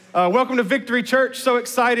Welcome to Victory Church. So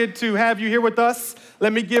excited to have you here with us.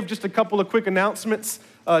 Let me give just a couple of quick announcements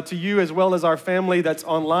to you as well as our family that's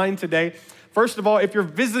online today. First of all, if you're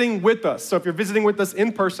visiting with us, so if you're visiting with us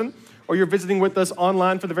in person or you're visiting with us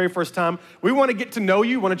online for the very first time, we want to get to know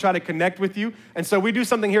you, want to try to connect with you. And so we do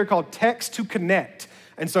something here called Text to Connect.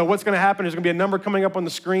 And so what's going to happen is going to be a number coming up on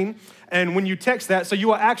the screen. And when you text that, so you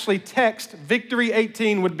will actually text, Victory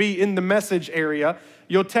 18 would be in the message area.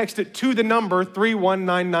 You'll text it to the number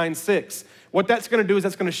 31996. What that's going to do is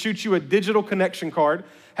that's going to shoot you a digital connection card.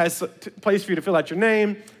 Has a place for you to fill out your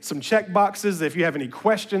name, some check boxes if you have any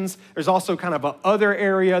questions. There's also kind of a other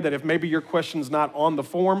area that if maybe your question's not on the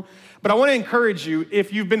form. But I want to encourage you,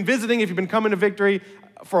 if you've been visiting, if you've been coming to Victory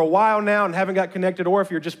for a while now and haven't got connected, or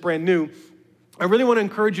if you're just brand new, I really want to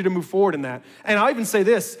encourage you to move forward in that. And I'll even say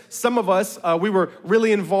this, some of us, we were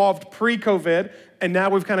really involved pre-COVID, and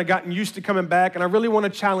now we've kind of gotten used to coming back, and I really want to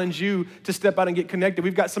challenge you to step out and get connected.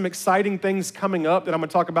 We've got some exciting things coming up that I'm going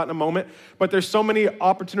to talk about in a moment, but there's so many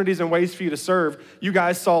opportunities and ways for you to serve. You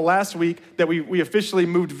guys saw last week that we officially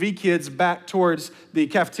moved V-Kids back towards the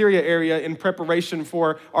cafeteria area in preparation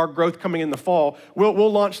for our growth coming in the fall.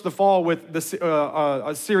 We'll launch the fall with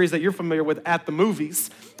a series that you're familiar with, At the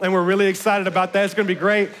Movies, and we're really excited about that. It's going to be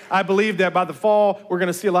great. I believe that by the fall, we're going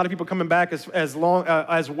to see a lot of people coming back as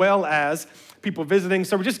well as people visiting.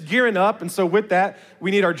 So we're just gearing up. And so with that,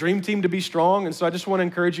 we need our dream team to be strong. And so I just want to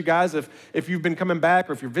encourage you guys, if you've been coming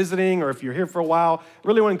back or if you're visiting or if you're here for a while,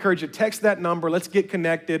 really want to encourage you, text that number. Let's get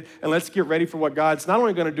connected and let's get ready for what God's not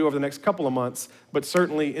only going to do over the next couple of months, but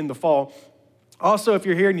certainly in the fall. Also, if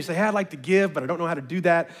you're here and you say, hey, I'd like to give, but I don't know how to do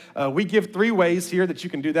that, we give 3 ways here that you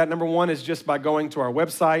can do that. Number 1 is just by going to our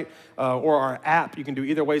website or our app. You can do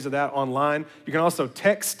either ways of that online. You can also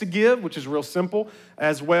text to give, which is real simple,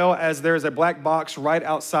 as well as there's a black box right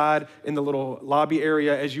outside in the little lobby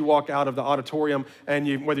area as you walk out of the auditorium,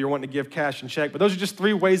 and whether you're wanting to give cash and check. But those are just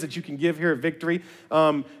 3 ways that you can give here at Victory.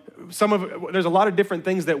 There's a lot of different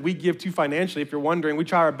things that we give to financially. If you're wondering, we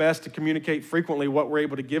try our best to communicate frequently what we're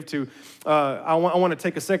able to give to. I want to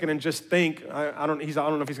take a second and just thank, I don't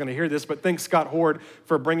know if he's going to hear this, but thank Scott Hord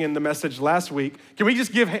for bringing the message last week. Can we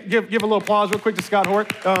just give a little applause real quick to Scott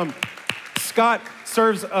Hord? Scott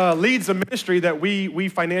leads a ministry that we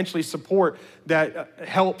financially support that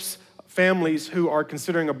helps families who are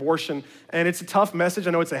considering abortion. And it's a tough message.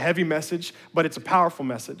 I know it's a heavy message, but it's a powerful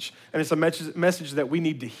message. And it's a message that we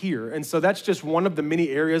need to hear. And so that's just one of the many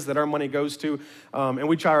areas that our money goes to. And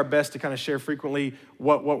we try our best to kind of share frequently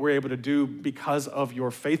what we're able to do because of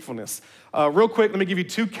your faithfulness. Real quick, let me give you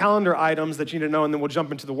 2 calendar items that you need to know, and then we'll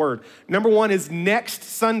jump into the word. Number 1 is next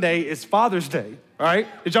Sunday is Father's Day. All right?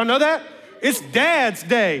 Did y'all know that? It's Dad's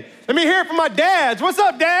Day. Let me hear it from my dads. What's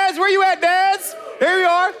up, dads? Where you at, dads? Here you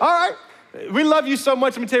are. All right. We love you so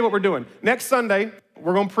much. Let me tell you what we're doing. Next Sunday,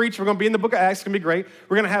 we're going to preach. We're going to be in the book of Acts. It's going to be great.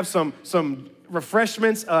 We're going to have some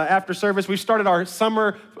refreshments after service. We've started our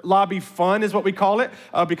summer lobby fun is what we call it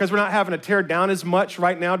because we're not having to tear down as much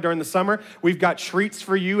right now during the summer. We've got treats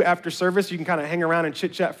for you after service. You can kind of hang around and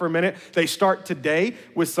chit chat for a minute. They start today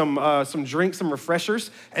with some drinks, some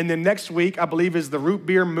refreshers. And then next week, I believe, is the root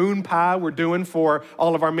beer moon pie we're doing for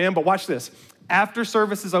all of our men. But watch this. After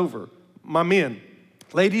service is over, my men,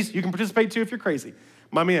 ladies, you can participate too if you're crazy.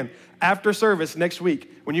 My men, after service next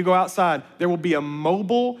week, when you go outside, there will be a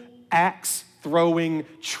mobile axe throwing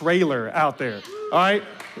trailer out there, all right?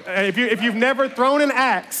 If you've never thrown an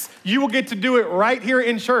axe, you will get to do it right here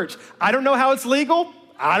in church. I don't know how it's legal.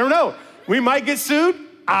 I don't know. We might get sued.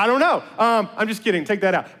 I don't know. I'm just kidding. Take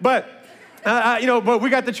that out. But we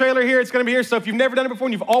got the trailer here. It's going to be here. So if you've never done it before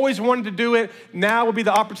and you've always wanted to do it, now will be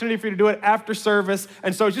the opportunity for you to do it after service.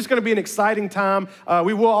 And so it's just going to be an exciting time.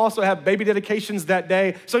 We will also have baby dedications that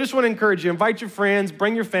day. So I just want to encourage you, invite your friends,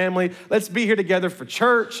 bring your family. Let's be here together for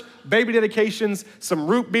church, baby dedications, some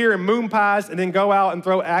root beer and moon pies, and then go out and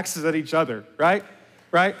throw axes at each other, right?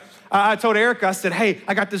 Right? I told Erica, I said, hey,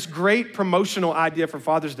 I got this great promotional idea for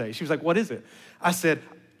Father's Day. She was like, what is it? I said,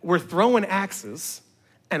 we're throwing axes,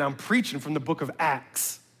 and I'm preaching from the book of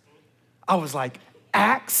Acts. I was like,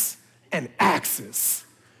 Acts and axes.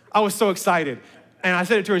 I was so excited. And I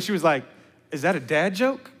said it to her, and she was like, is that a dad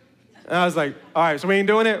joke? And I was like, all right, so we ain't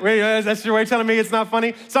doing it? That's your way of telling me it's not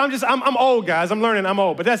funny? So I'm old, guys. I'm learning, I'm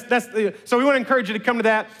old. But so we want to encourage you to come to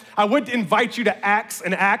that. I would invite you to Acts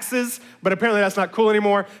and Axes, but apparently that's not cool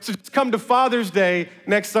anymore. So just come to Father's Day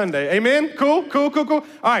next Sunday. Amen? Cool? All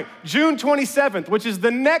right, June 27th, which is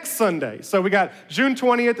the next Sunday. So we got June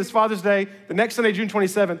 20th is Father's Day. The next Sunday, June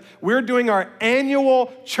 27th, we're doing our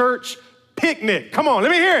annual church picnic. Come on, let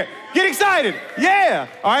me hear it. Get excited. Yeah.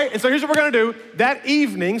 All right. And so here's what we're going to do. That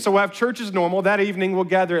evening, so we'll have church as normal. That evening, we'll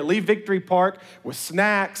gather at Lee Victory Park with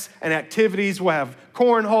snacks and activities. We'll have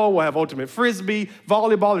cornhole. We'll have ultimate frisbee,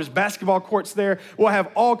 volleyball. There's basketball courts there. We'll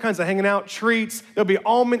have all kinds of hanging out, treats. There'll be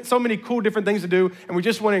so many cool different things to do. And we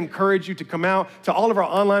just want to encourage you to come out. To all of our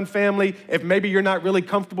online family, if maybe you're not really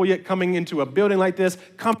comfortable yet coming into a building like this,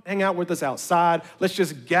 come hang out with us outside. Let's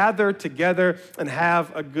just gather together and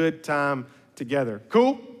have a good time together.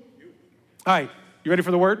 Cool? All right, you ready for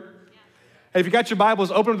the word? Yeah. Hey, if you got your Bibles,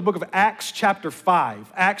 open up the book of Acts chapter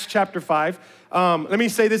 5. Acts chapter 5. Let me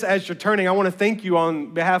say this as you're turning. I want to thank you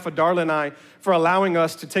on behalf of Darla and I for allowing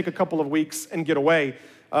us to take a couple of weeks and get away.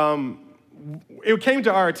 It came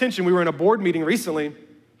to our attention. We were in a board meeting recently,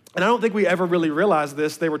 and I don't think we ever really realized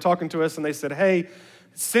this. They were talking to us, and they said, hey,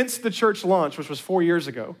 since the church launch, which was 4 years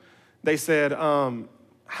ago, they said,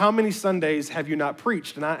 how many Sundays have you not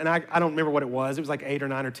preached? And I don't remember what it was. It was like 8 or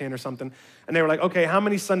 9 or 10 or something. And they were like, okay, how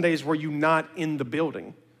many Sundays were you not in the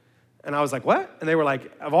building? And I was like, what? And they were like,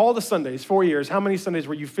 of all the Sundays, 4 years, how many Sundays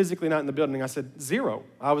were you physically not in the building? I said, 0.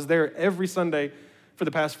 I was there every Sunday for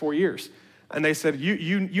the past 4 years. And they said,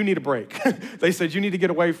 you need a break. They said, you need to get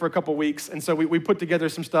away for a couple weeks. And so we put together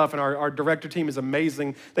some stuff, and our director team is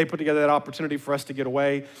amazing. They put together that opportunity for us to get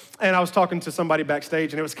away. And I was talking to somebody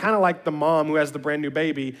backstage, and it was kind of like the mom who has the brand new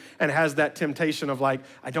baby and has that temptation of like,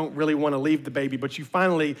 I don't really want to leave the baby, but you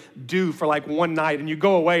finally do for like one night, and you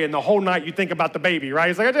go away, and the whole night you think about the baby, right?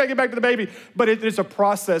 It's like, I gotta get back to the baby. But it's a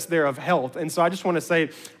process there of health. And so I just want to say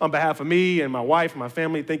on behalf of me and my wife and my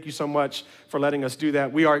family, thank you so much for letting us do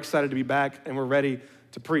that. We are excited to be back, and we're ready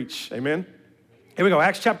to preach. Amen? Here we go,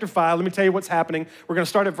 Acts chapter 5. Let me tell you what's happening. We're going to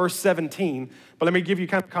start at verse 17, but let me give you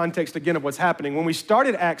kind of context again of what's happening. When we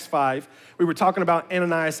started Acts 5, we were talking about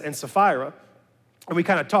Ananias and Sapphira, and we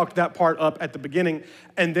kind of talked that part up at the beginning.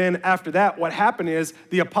 And then after that, what happened is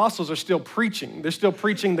the apostles are still preaching. They're still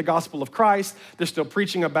preaching the gospel of Christ. They're still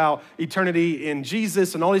preaching about eternity in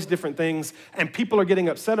Jesus and all these different things. And people are getting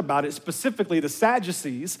upset about it, specifically the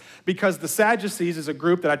Sadducees, because the Sadducees is a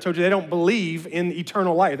group that I told you, they don't believe in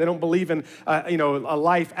eternal life. They don't believe in a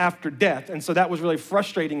life after death. And so that was really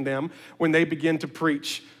frustrating them when they began to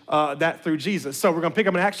preach that through Jesus. So we're going to pick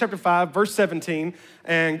up in Acts chapter 5, verse 17,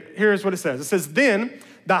 and here's what it says. It says, then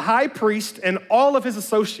the high priest and all of his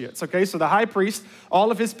associates, okay, so the high priest,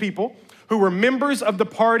 all of his people, who were members of the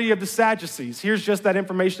party of the Sadducees. Here's just that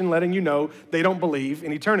information letting you know they don't believe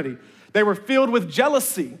in eternity. They were filled with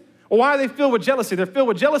jealousy. Well, why are they filled with jealousy? They're filled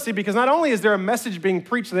with jealousy because not only is there a message being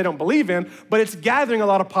preached that they don't believe in, but it's gathering a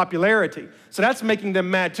lot of popularity. So that's making them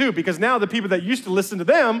mad too, because now the people that used to listen to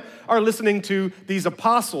them are listening to these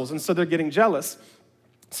apostles, and so they're getting jealous.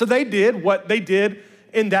 So they did what they did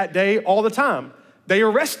in that day all the time. They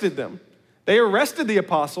arrested them. They arrested the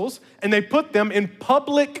apostles, and they put them in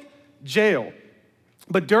public jail.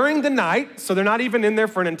 But during the night, so they're not even in there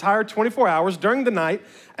for an entire 24 hours, during the night,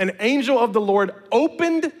 an angel of the Lord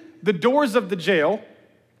opened the doors of the jail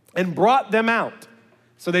and brought them out.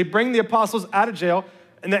 So they bring the apostles out of jail,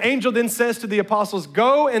 and the angel then says to the apostles,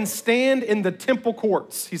 go and stand in the temple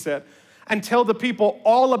courts, he said, and tell the people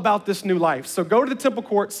all about this new life. So go to the temple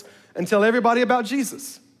courts and tell everybody about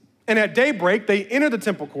Jesus. And at daybreak, they enter the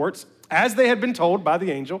temple courts, as they had been told by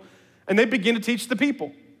the angel, and they begin to teach the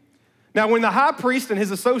people. Now, when the high priest and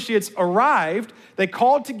his associates arrived, they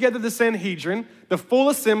called together the Sanhedrin, the full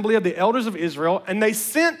assembly of the elders of Israel, and they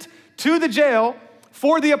sent to the jail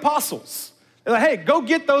for the apostles. They're like, hey, go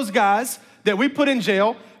get those guys that we put in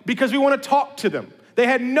jail because we want to talk to them. They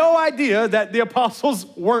had no idea that the apostles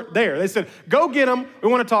weren't there. They said, go get them, we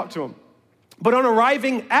want to talk to them. But on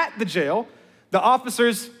arriving at the jail, the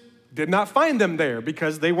officers did not find them there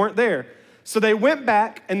because they weren't there. So they went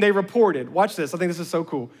back and they reported. Watch this, I think this is so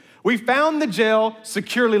cool. We found the jail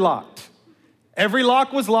securely locked. Every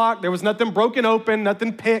lock was locked. There was nothing broken open,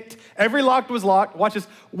 nothing picked. Every lock was locked. Watch this.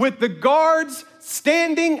 With the guards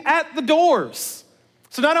standing at the doors.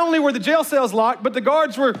 So not only were the jail cells locked, but the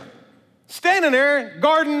guards were standing there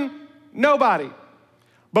guarding nobody.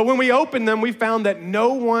 But when we opened them, we found that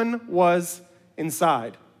no one was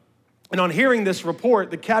inside. And on hearing this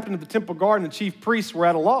report, the captain of the temple guard and the chief priests were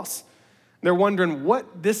at a loss. They're wondering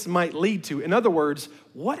what this might lead to. In other words,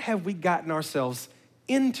 what have we gotten ourselves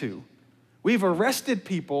into? We've arrested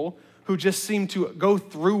people who just seem to go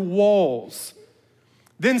through walls.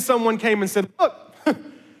 Then someone came and said, look,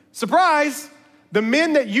 surprise, the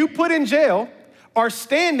men that you put in jail are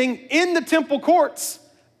standing in the temple courts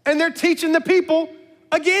and they're teaching the people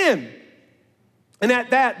again. And at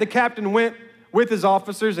that, the captain went with his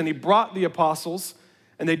officers and he brought the apostles,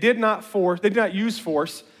 and they did not use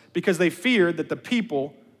force because they feared that the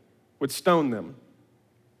people would stone them.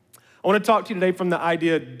 I want to talk to you today from the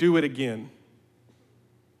idea, do it again.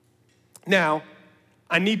 Now,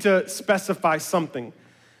 I need to specify something.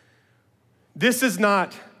 This is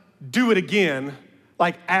not do it again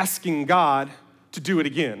like asking God to do it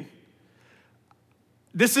again.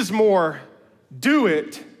 This is more do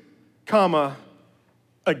it, comma,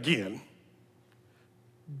 again.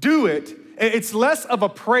 Do it. It's less of a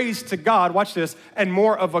praise to God, watch this, and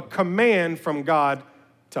more of a command from God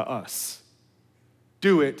to us.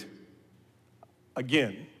 Do it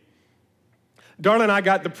again. Darla and I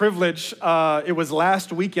got the privilege, it was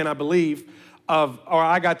last weekend, I believe,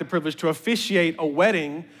 I got the privilege to officiate a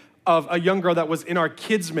wedding of a young girl that was in our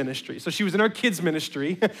kids ministry. So she was in our kids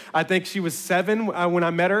ministry. I think she was 7 when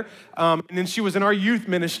I met her. And then she was in our youth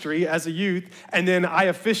ministry as a youth. And then I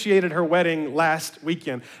officiated her wedding last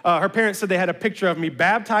weekend. Her parents said they had a picture of me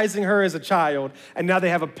baptizing her as a child. And now they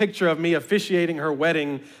have a picture of me officiating her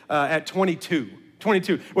wedding at 22.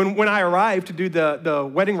 When I arrived to do the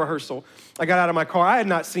wedding rehearsal, I got out of my car. I had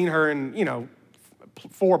not seen her in,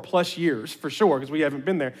 4+ years for sure, because we haven't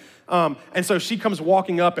been there. And so she comes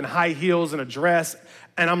walking up in high heels and a dress,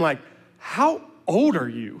 and I'm like, how old are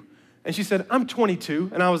you? And she said, I'm 22.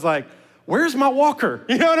 And I was like, where's my walker?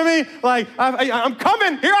 You know what I mean? Like, I'm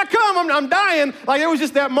coming, here I come, I'm dying. Like, it was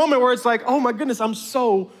just that moment where it's like, oh my goodness, I'm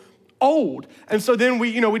so old. And so then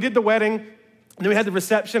we did the wedding. And then we had the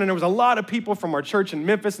reception, and there was a lot of people from our church in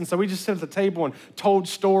Memphis, and so we just sat at the table and told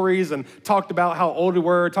stories and talked about how old we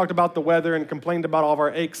were, talked about the weather, and complained about all of our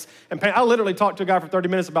aches and pain. I literally talked to a guy for 30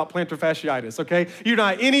 minutes about plantar fasciitis, okay? You're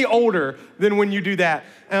not any older than when you do that.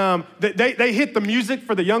 They hit the music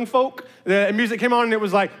for the young folk. The music came on, and it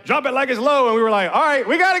was like, drop it like it's low, and we were like, all right,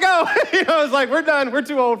 we gotta go. It was like, we're done, we're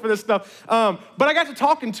too old for this stuff. But I got to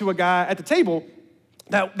talking to a guy at the table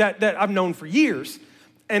that I've known for years.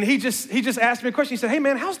 And he just asked me a question. He said, hey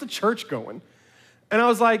man, how's the church going? And I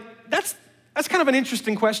was like, that's kind of an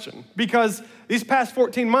interesting question, because these past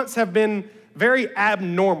 14 months have been very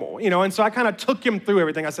abnormal, and so I kind of took him through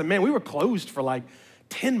everything. I said, man, we were closed for like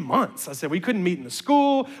 10 months. I said, we couldn't meet in the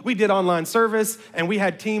school. We did online service, and we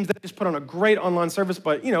had teams that just put on a great online service,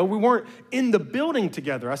 but we weren't in the building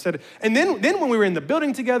together. I said, and then when we were in the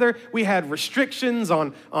building together, we had restrictions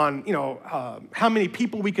on how many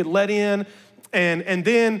people we could let in. And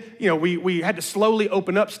then, we had to slowly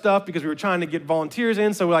open up stuff because we were trying to get volunteers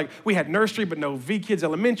in. So we had nursery, but no V-Kids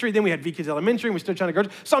Elementary. Then we had V-Kids Elementary, and we're still trying to go.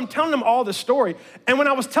 So I'm telling them all the story. And when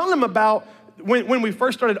I was telling them about when we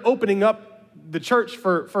first started opening up the church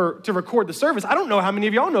to record the service, I don't know how many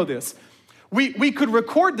of y'all know this. We could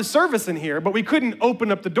record the service in here, but we couldn't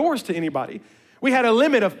open up the doors to anybody. We had a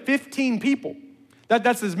limit of 15 people.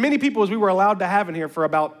 That's as many people as we were allowed to have in here for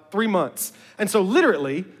about 3 months. And so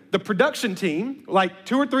literally, the production team, like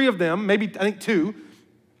 2 or 3 of them, maybe I think 2,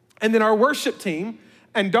 and then our worship team,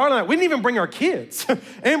 and Darla and I, we didn't even bring our kids.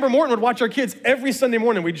 Amber Morton would watch our kids every Sunday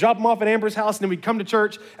morning. We'd drop them off at Amber's house, and then we'd come to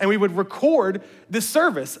church, and we would record this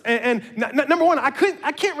service. And number one, I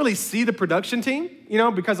can't really see the production team,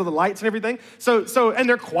 because of the lights and everything. So and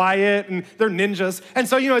they're quiet, and they're ninjas. And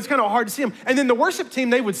so, it's kind of hard to see them. And then the worship team,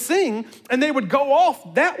 they would sing, and they would go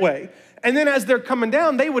off that way. And then as they're coming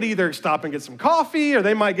down, they would either stop and get some coffee, or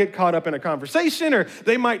they might get caught up in a conversation, or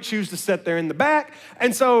they might choose to sit there in the back.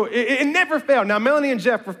 And so it never failed. Now, Melanie and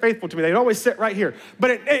Jeff were faithful to me. They'd always sit right here.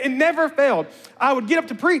 But it never failed. I would get up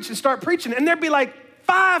to preach and start preaching, and there'd be like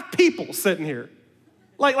 5 people sitting here.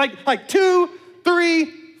 Like 2, 3,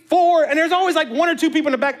 4, and there's always like 1 or 2 people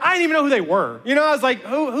in the back. I didn't even know who they were. I was like,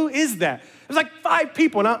 who is that? It was like 5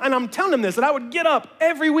 people, and I'm telling them this, and I would get up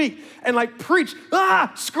every week and preach,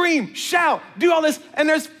 scream, shout, do all this, and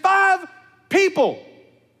there's 5 people,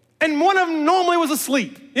 and one of them normally was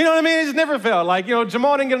asleep. You know what I mean? It just never failed.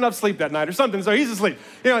 Jamal didn't get enough sleep that night or something, so he's asleep.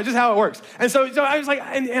 Just how it works. And so I was like,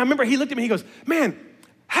 and I remember he looked at me, he goes, man,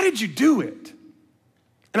 how did you do it?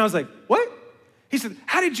 And I was like, what? He said,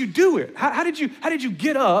 how did you do it? How did you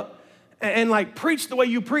get up and preach the way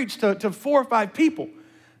you preached to 4 or 5 people?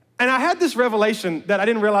 And I had this revelation that I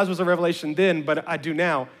didn't realize was a revelation then, but I do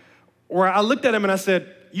now, where I looked at him and I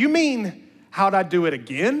said, you mean how'd I do it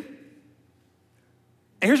again?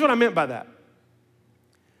 And here's what I meant by that.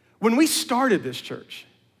 When we started this church,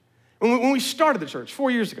 when we started the church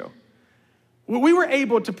 4 years ago, we were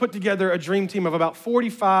able to put together a dream team of about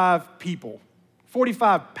 45 people,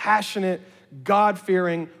 45 passionate,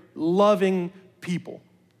 God-fearing, loving people.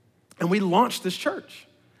 And we launched this church.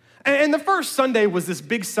 And the first Sunday was this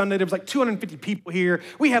big Sunday. There was like 250 people here.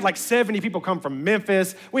 We had like 70 people come from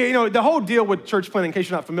Memphis. The whole deal with church planting, in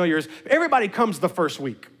case you're not familiar, is everybody comes the first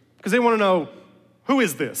week because they want to know, who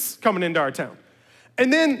is this coming into our town?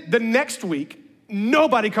 And then the next week,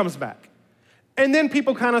 nobody comes back. And then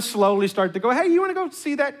people kind of slowly start to go, hey, you want to go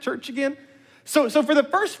see that church again? So for the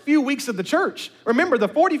first few weeks of the church, remember the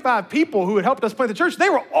 45 people who had helped us plant the church, they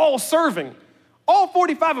were all serving. All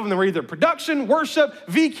 45 of them were either production, worship,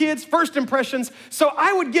 V-Kids, first impressions. So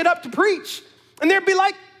I would get up to preach, and there'd be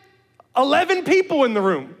like 11 people in the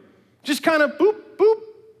room, just kind of boop, boop,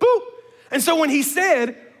 boop. And so when he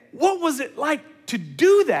said, what was it like to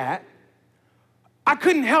do that? I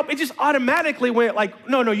couldn't help, it just automatically went like,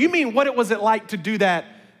 no, you mean what was it like to do that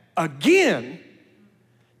again?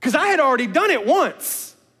 Because I had already done it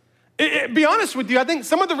once. Be honest with you, I think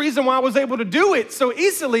some of the reason why I was able to do it so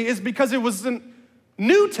easily is because it wasn't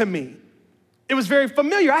new to me. It was very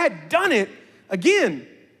familiar. I had done it again.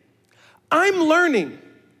 I'm learning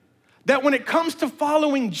that when it comes to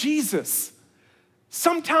following Jesus,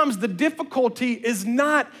 sometimes the difficulty is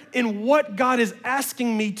not in what God is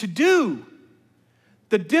asking me to do.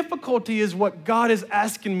 The difficulty is what God is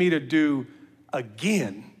asking me to do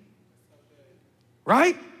again.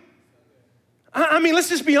 Right? I mean, let's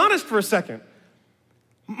just be honest for a second.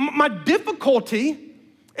 My difficulty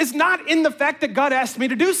is not in the fact that God asked me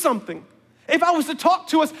to do something. If I was to talk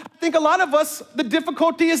to us, I think a lot of us, the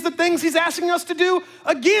difficulty is the things he's asking us to do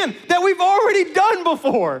again that we've already done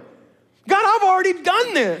before. God, I've already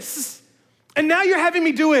done this. And now you're having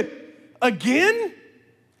me do it again?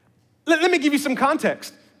 Let me give you some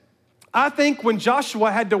context. I think when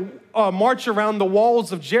Joshua had to march around the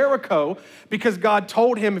walls of Jericho, because God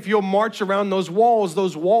told him, if you'll march around those walls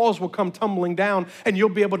will come tumbling down and you'll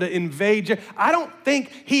be able to invade. I don't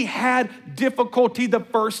think he had difficulty the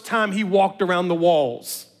first time he walked around the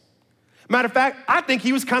walls. Matter of fact, I think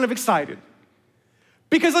he was kind of excited.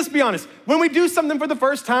 Because let's be honest, when we do something for the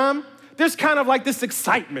first time, there's kind of like this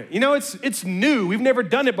excitement. You know, it's new. We've never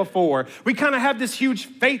done it before. We kind of have this huge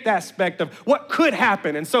faith aspect of what could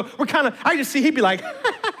happen. And so I just see he'd be like,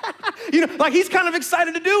 like he's kind of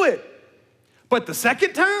excited to do it. But the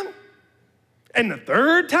second time, and the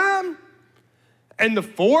third time, and the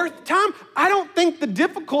fourth time, I don't think the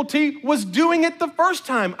difficulty was doing it the first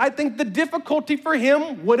time. I think the difficulty for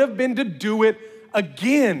him would have been to do it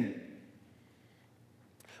again.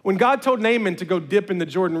 When God told Naaman to go dip in the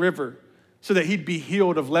Jordan River so that he'd be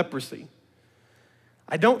healed of leprosy,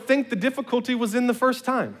 I don't think the difficulty was in the first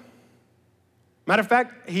time. Matter of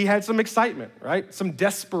fact, he had some excitement, right? Some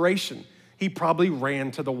desperation. He probably ran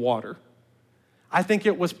to the water. I think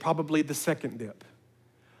it was probably the second dip,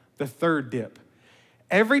 the third dip.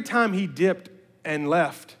 Every time he dipped and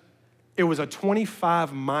left, it was a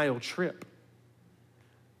 25-mile trip.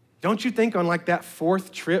 Don't you think on like that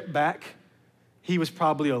fourth trip back, he was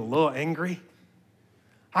probably a little angry?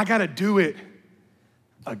 I gotta do it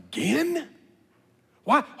again?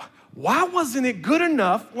 Why wasn't it good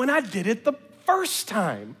enough when I did it the first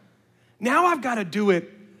time? Now I've gotta do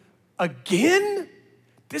it again?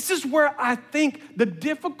 This is where I think the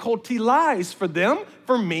difficulty lies for them,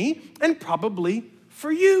 for me, and probably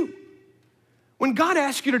for you. When God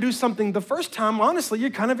asks you to do something the first time, honestly, you're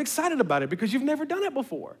kind of excited about it because you've never done it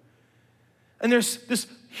before. And there's this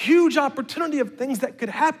huge opportunity of things that could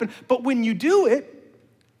happen. But when you do it,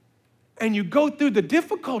 and you go through the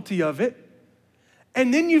difficulty of it,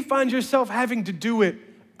 and then you find yourself having to do it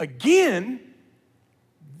again,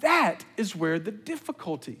 that is where the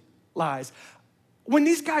difficulty lies. When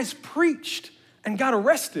these guys preached and got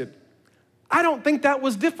arrested, I don't think that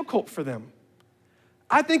was difficult for them.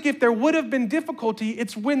 I think if there would have been difficulty,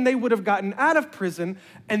 it's when they would have gotten out of prison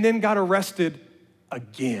and then got arrested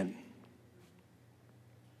again.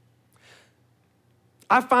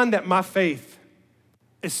 I find that my faith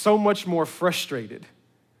is so much more frustrated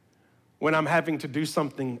when I'm having to do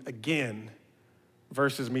something again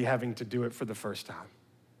versus me having to do it for the first time.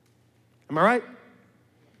 Am I right?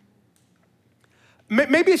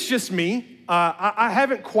 Maybe it's just me. I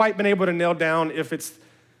haven't quite been able to nail down if it's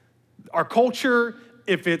our culture,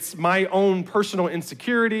 if it's my own personal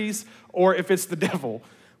insecurities, or if it's the devil.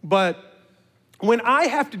 But when I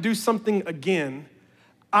have to do something again,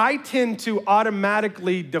 I tend to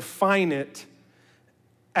automatically define it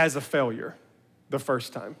as a failure the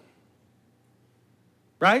first time,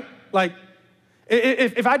 right? Like,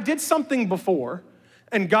 if I did something before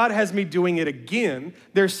and God has me doing it again,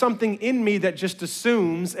 there's something in me that just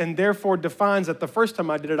assumes and therefore defines that the first time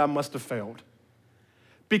I did it, I must have failed.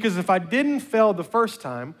 Because if I didn't fail the first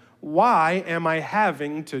time, why am I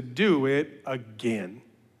having to do it again?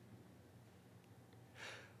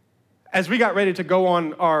 As we got ready to go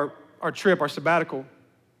on our trip, our sabbatical,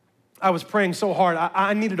 I was praying so hard.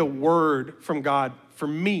 I needed a word from God for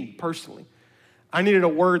me personally. I needed a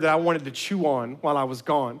word that I wanted to chew on while I was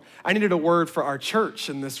gone. I needed a word for our church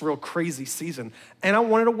in this real crazy season. And I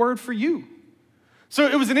wanted a word for you. So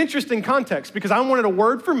it was an interesting context because I wanted a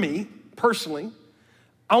word for me personally.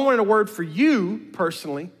 I wanted a word for you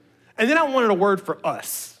personally. And then I wanted a word for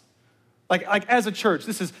us. Like as a church,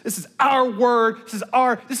 this is our word.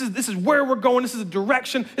 This is where we're going. This is a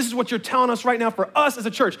direction. This is what you're telling us right now for us as a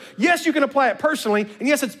church. Yes, you can apply it personally, and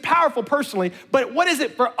yes, it's powerful personally, but what is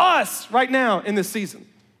it for us right now in this season?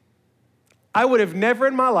 I would have never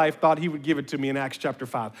in my life thought he would give it to me in Acts chapter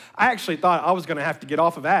 5. I actually thought I was going to have to get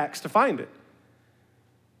off of Acts to find it.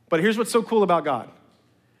 But here's what's so cool about God.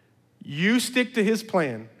 You stick to his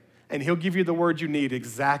plan, and he'll give you the word you need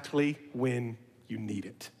exactly when you need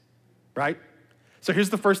it. Right? So here's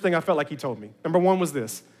the first thing I felt like he told me. Number one was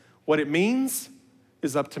this: what it means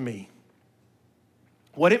is up to me.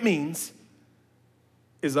 What it means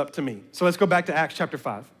is up to me. So let's go back to Acts chapter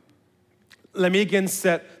 5. Let me again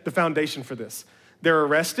set the foundation for this. They're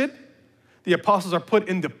arrested. The apostles are put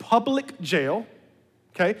into public jail.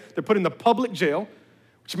 Okay? They're put in the public jail,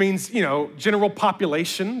 which means, general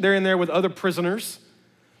population. They're in there with other prisoners.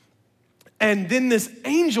 And then this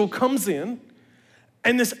angel comes in,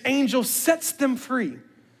 and this angel sets them free.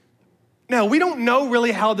 Now, we don't know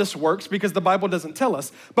really how this works because the Bible doesn't tell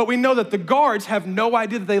us, but we know that the guards have no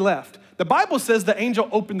idea that they left. The Bible says the angel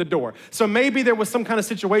opened the door. So maybe there was some kind of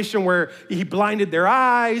situation where he blinded their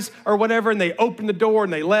eyes or whatever, and they opened the door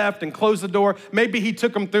and they left and closed the door. Maybe he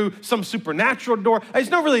took them through some supernatural door. There's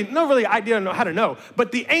no really idea on how to know.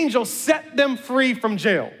 But the angel set them free from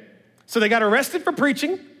jail. So they got arrested for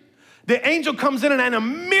preaching. The angel comes in and a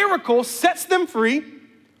miracle sets them free,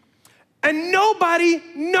 and nobody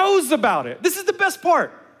knows about it. This is the best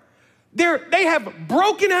part. They have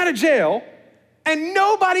broken out of jail, and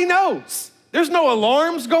nobody knows. There's no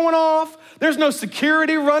alarms going off. There's no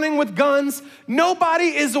security running with guns. Nobody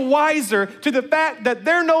is wiser to the fact that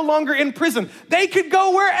they're no longer in prison. They could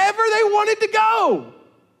go wherever they wanted to go.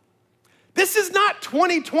 This is not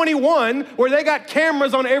 2021 where they got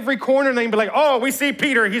cameras on every corner and they can be like, oh, we see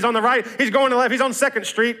Peter. He's on the right. He's going to the left. He's on 2nd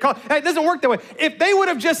Street. It doesn't work that way. If they would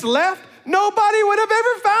have just left, nobody would have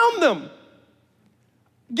ever found them.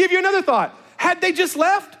 Give you another thought. Had they just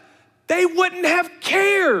left, they wouldn't have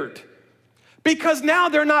cared because now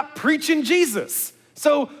they're not preaching Jesus.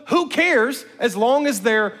 So who cares as long as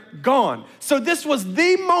they're gone? So this was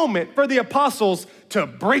the moment for the apostles to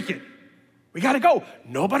break it. We got to go.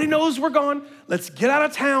 Nobody knows we're gone. Let's get out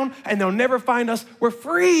of town and they'll never find us. We're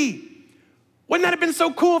free. Wouldn't that have been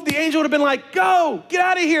so cool if the angel would have been like, go, get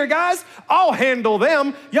out of here, guys. I'll handle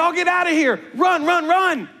them. Y'all get out of here. Run, run,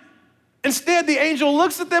 run. Instead, the angel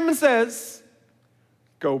looks at them and says,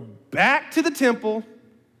 go back to the temple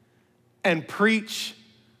and preach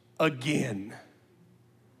again.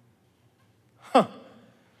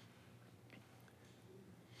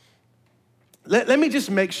 Let me just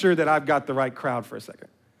make sure that I've got the right crowd for a second.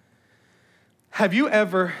 Have you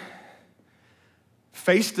ever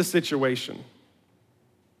faced a situation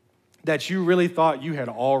that you really thought you had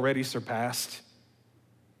already surpassed?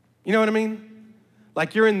 You know what I mean?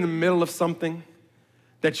 Like you're in the middle of something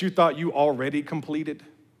that you thought you already completed,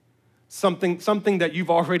 something that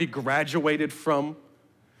you've already graduated from.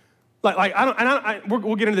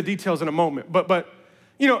 We'll get into the details in a moment, but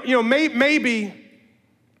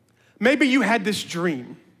maybe you had this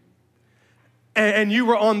dream and you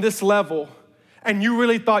were on this level and you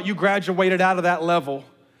really thought you graduated out of that level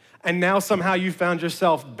and now somehow you found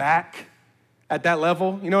yourself back at that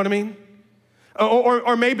level, you know what I mean?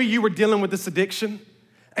 Or maybe you were dealing with this addiction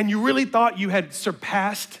and you really thought you had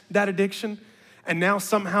surpassed that addiction and now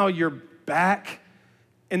somehow you're back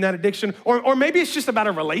in that addiction. Or maybe it's just about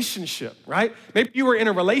a relationship, right? Maybe you were in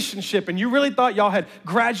a relationship and you really thought y'all had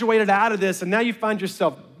graduated out of this and now you find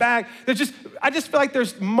yourself back. I just feel like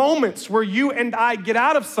there's moments where you and I get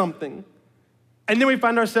out of something and then we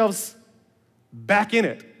find ourselves back in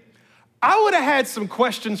it. I would have had some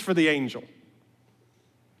questions for the angel.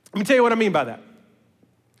 Let me tell you what I mean by that.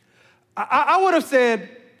 I would have said,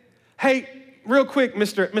 hey, real quick,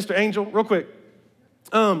 Mr. Angel, real quick.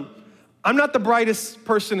 I'm not the brightest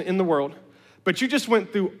person in the world, but you just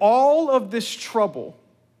went through all of this trouble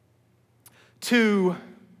to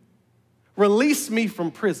release me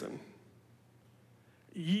from prison.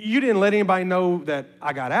 You didn't let anybody know that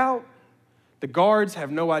I got out. The guards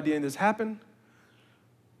have no idea this happened.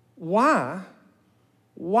 Why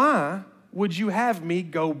would you have me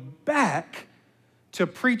go back to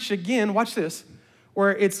preach again, watch this,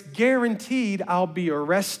 where it's guaranteed I'll be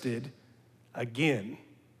arrested again?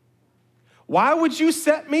 Why would you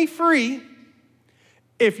set me free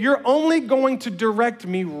if you're only going to direct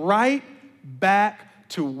me right back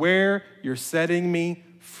to where you're setting me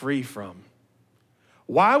free from?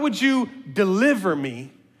 Why would you deliver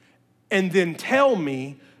me and then tell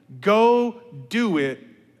me, go do it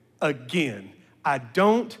again? I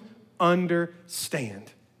don't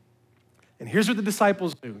understand. And here's what the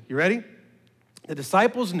disciples knew. You ready? The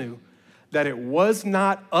disciples knew that it was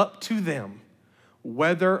not up to them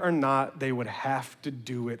whether or not they would have to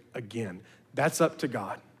do it again. That's up to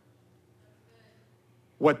God.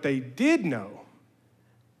 What they did know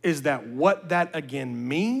is that what that again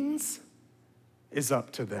means is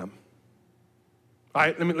up to them. All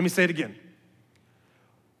right, let me say it again.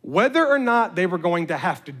 Whether or not they were going to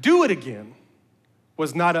have to do it again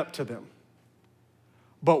was not up to them.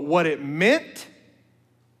 But what it meant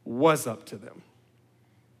was up to them.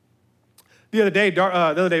 The other day,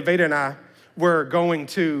 Veda and I were going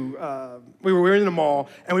to, we were in the mall,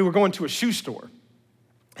 and we were going to a shoe store.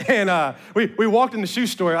 And we walked in the shoe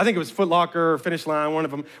store. I think it was Foot Locker or Finish Line, one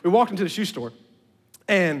of them. We walked into the shoe store,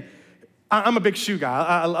 and I'm a big shoe guy.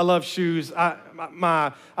 I love shoes. I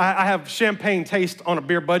have champagne taste on a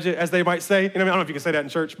beer budget, as they might say. I don't know if you can say that in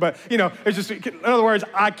church, but it's just, in other words,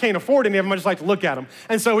 I can't afford any of them. I just like to look at them.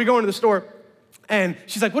 And so we go into the store, and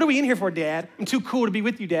she's like, "What are we in here for, Dad? I'm too cool to be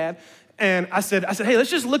with you, Dad." And I said, "Hey,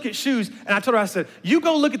 let's just look at shoes." And I told her, I said, "You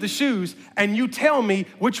go look at the shoes, and you tell me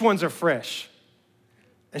which ones are fresh."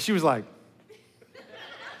 And she was like,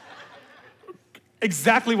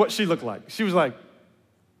 exactly what she looked like. She was like,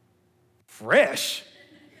 "Fresh?"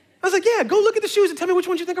 I was like, "Yeah, go look at the shoes and tell me which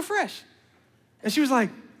ones you think are fresh." And she was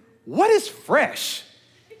like, "What is fresh?"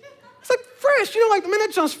 It's like, fresh, like, man,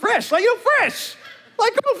 that junk's fresh. Like, fresh.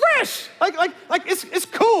 Like, come on, fresh. Like it's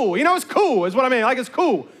cool. It's cool is what I mean. Like, it's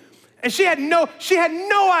cool. And she had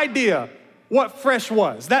no idea what fresh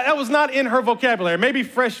was. That was not in her vocabulary. Maybe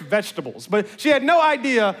fresh vegetables, but she had no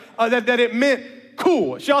idea that it meant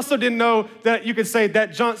cool. She also didn't know that you could say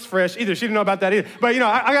that junk's fresh either. She didn't know about that either. But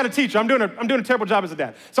I got to teach her. I'm doing a terrible job as a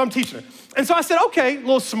dad, so I'm teaching her. And so I said, "Okay,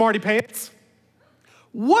 little smarty pants,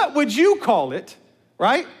 what would you call it,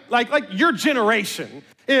 right? Like your generation.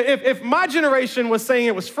 If my generation was saying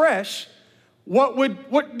it was fresh,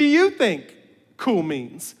 what do you think cool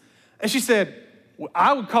means?" And she said, "Well,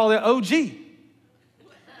 I would call it OG."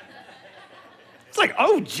 It's like,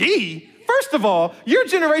 OG? First of all, your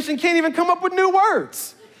generation can't even come up with new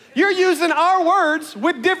words. You're using our words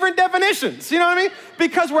with different definitions. You know what I mean?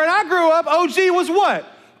 Because when I grew up, OG was what?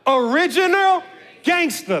 Original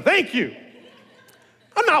gangster. Thank you.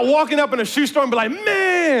 I'm not walking up in a shoe store and be like,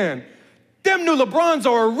 "Man, them new LeBrons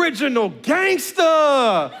are original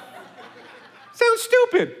gangster." Sounds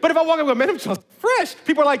stupid. But if I walk up and go, "Man, I'm just fresh,"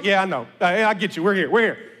 people are like, "Yeah, I know. I get you. We're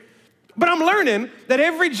here. But I'm learning that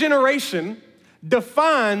every generation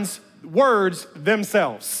defines words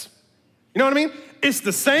themselves. You know what I mean? It's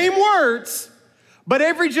the same words, but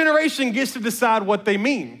every generation gets to decide what they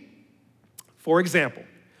mean. For example,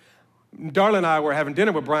 Darla and I were having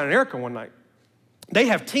dinner with Brian and Erica one night. They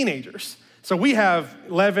have teenagers. So we have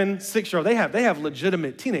 11, 6-year-old. They have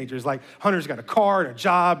legitimate teenagers. Like Hunter's got a car and a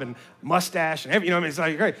job and mustache and everything. It's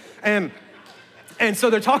like great. And so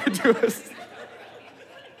they're talking to us.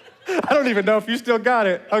 I don't even know if you still got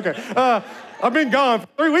it. Okay. I've been gone for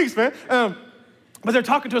 3 weeks, man. But they're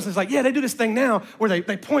talking to us, and it's like, yeah, they do this thing now where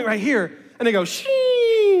they point right here, and they go,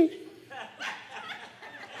 "Shee."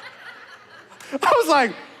 I was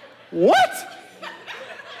like, "What?"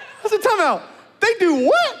 I said, "Time out. They do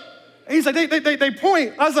what?" And he's like, they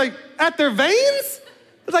point. I was like, "At their veins?"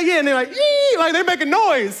 I was like, "Yeah," and they're like, "Yee," like they're making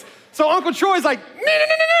noise. So Uncle Troy's like, "No."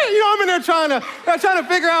 I'm in there trying to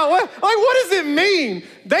figure out what does it mean?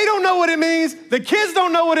 They don't know what it means. The kids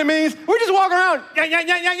don't know what it means. We're just walking around,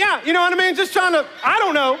 yeah. You know what I mean? Just trying to, I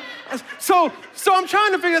don't know. So I'm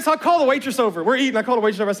trying to figure this. I call the waitress over. We're eating. I call the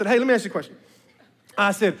waitress over. I said, "Hey, let me ask you a question."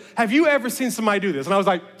 I said, "Have you ever seen somebody do this?" And I was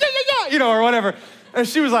like, yeah, or whatever. And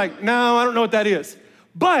she was like, "No, I don't know what that is."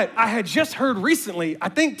 But I had just heard recently, I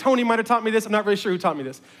think Tony might have taught me this. I'm not really sure who taught me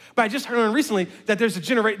this. But I just heard recently that there's the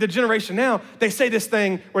generation now, they say this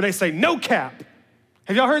thing where they say no cap.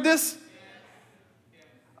 Have y'all heard this?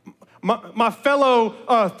 My fellow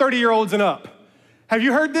 30-year-olds and up. Have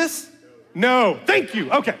you heard this? No. Thank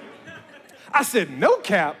you. Okay. I said, no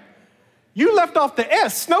cap? You left off the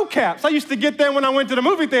S, snow caps. I used to get them when I went to the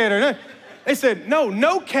movie theater. They said,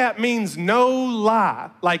 no cap means no lie.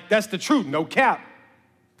 Like, that's the truth, no cap.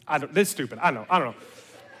 This is stupid. I don't know.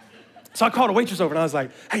 So I called a waitress over and I was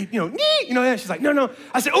like, "Hey, that." She's like, no.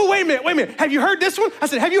 I said, "Oh, wait a minute. Have you heard this one?" I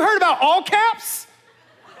said, "Have you heard about all caps?"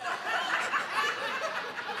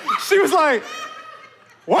 She was like,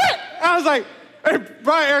 "What?" I was like, And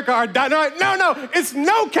Brian and Erica are dying. Like, no, it's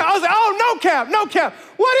no cap. I was like, oh, no cap.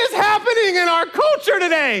 What is happening in our culture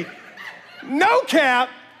today? No cap,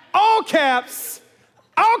 all caps,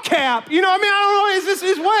 all cap. You know what I mean? I don't know,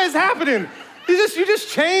 is what is happening? You just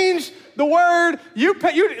changed the word.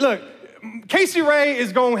 Look, Casey Ray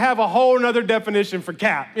is going to have a whole nother definition for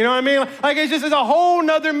cap. You know what I mean? Like it's a whole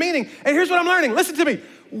nother meaning. And here's what I'm learning. Listen to me.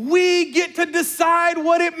 We get to decide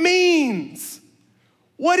what it means.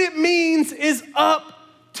 What it means is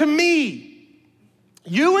up to me.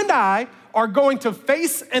 You and I are going to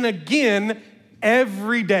face an again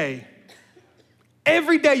every day.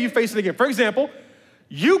 Every day you face it again. For example,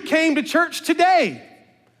 you came to church today.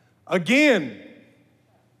 Again.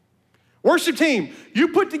 Worship team, you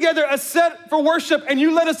put together a set for worship and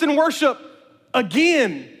you led us in worship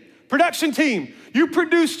again. Production team, you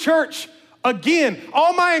produced church again.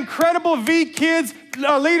 All my incredible V Kids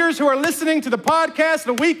leaders who are listening to the podcast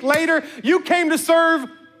a week later, you came to serve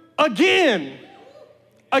again.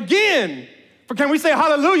 Again. Can we say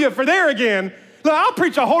hallelujah for there again? Look, I'll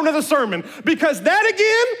preach a whole nother sermon because that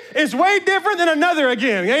again is way different than another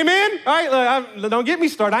again. Amen? All right, look, don't get me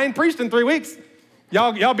started. I ain't preached in 3 weeks.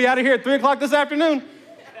 Y'all be out of here at 3 o'clock this afternoon.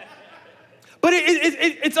 But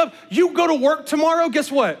it's up. You go to work tomorrow, guess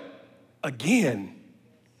what? Again.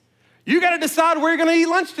 You got to decide where you're going to eat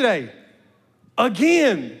lunch today.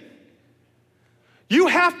 Again. You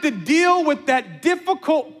have to deal with that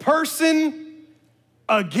difficult person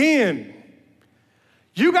again.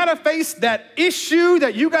 You got to face that issue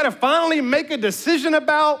that you got to finally make a decision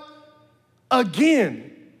about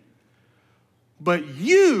again. But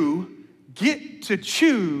you get to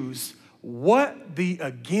choose what the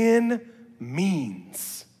again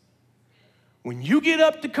means. When you get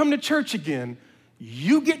up to come to church again,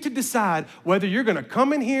 you get to decide whether you're going to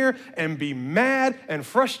come in here and be mad and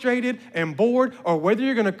frustrated and bored, or whether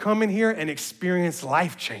you're going to come in here and experience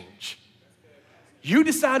life change. You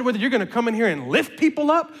decide whether you're going to come in here and lift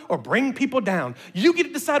people up or bring people down. You get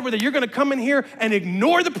to decide whether you're going to come in here and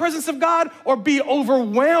ignore the presence of God or be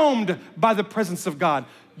overwhelmed by the presence of God.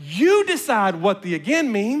 You decide what the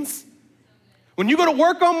again means. When you go to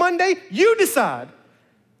work on Monday, you decide.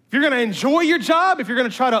 If you're going to enjoy your job, if you're going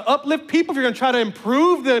to try to uplift people, if you're going to try to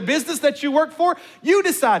improve the business that you work for, you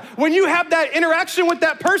decide. When you have that interaction with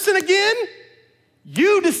that person again,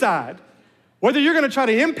 you decide whether you're going to try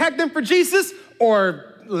to impact them for Jesus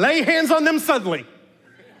or lay hands on them suddenly.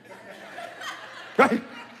 Right?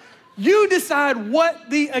 You decide what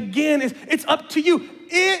the again is. It's up to you.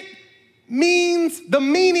 The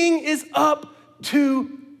meaning is up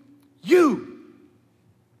to you.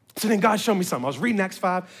 So then God showed me something. I was reading Acts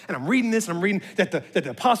 5, and I'm reading this, and I'm reading that the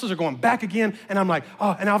apostles are going back again, and I'm like,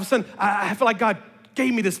 oh, and all of a sudden, I feel like God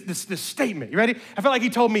gave me this statement. You ready? I felt like he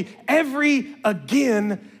told me, every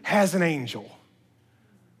again has an angel.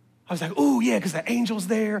 I was like, ooh, yeah, because the angel's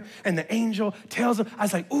there, and the angel tells him. I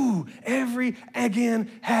was like, ooh, every again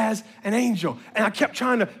has an angel. And I kept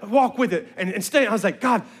trying to walk with it and stay. I was like,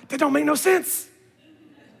 God, that don't make no sense.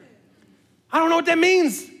 I don't know what that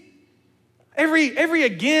means. Every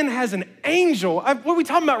again has an angel. What are we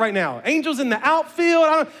talking about right now? Angels in the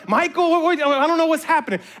outfield? Michael? I don't know what's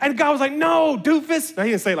happening. And God was like, no, doofus. No,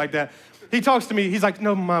 he didn't say it like that. He talks to me. He's like,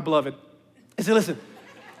 no, my beloved. He said, listen.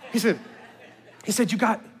 He said, you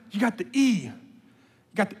got the E.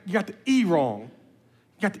 You got the E wrong.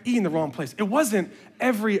 You got the E in the wrong place. It wasn't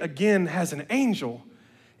every again has an angel.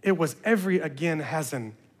 It was every again has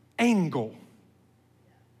an angle.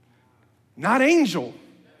 Not angel.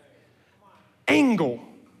 Angle.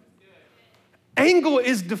 Angle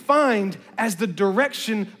is defined as the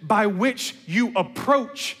direction by which you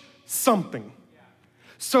approach something.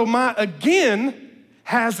 So my again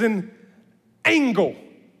has an angle.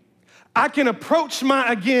 I can approach my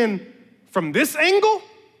again from this angle,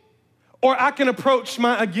 or I can approach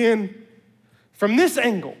my again from this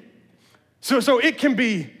angle. So it can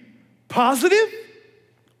be positive,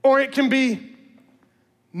 or it can be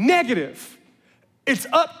negative. It's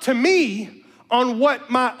up to me on what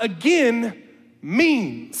my again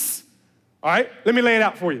means. All right, let me lay it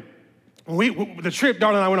out for you. The trip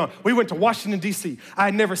Darla and I went on, we went to Washington, D.C. I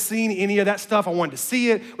had never seen any of that stuff. I wanted to see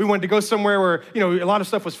it. We wanted to go somewhere where, a lot of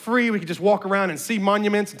stuff was free. We could just walk around and see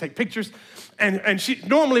monuments and take pictures. And she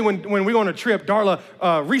normally, when we go on a trip, Darla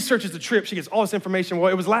researches the trip. She gets all this information. Well,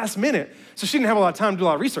 it was last minute, so she didn't have a lot of time to do a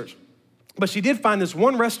lot of research. But she did find this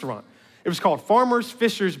one restaurant. It was called Farmers,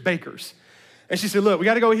 Fishers, Bakers. And she said, look, we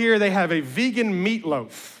got to go here. They have a vegan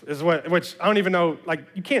meatloaf, which I don't even know,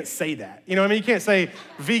 you can't say that. You know what I mean? You can't say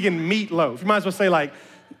vegan meatloaf. You might as well say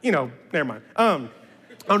never mind. I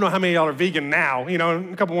don't know how many of y'all are vegan now. In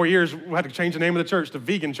a couple more years, we'll have to change the name of the church to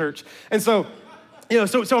Vegan Church. And so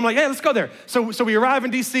So I'm like, hey, let's go there. So we arrive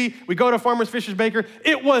in DC, we go to Farmer's Fisher's Baker.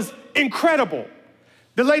 It was incredible.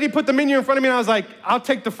 The lady put the menu in front of me and I was like, I'll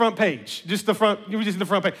take the front page, just the front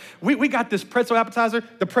page. We got this pretzel appetizer.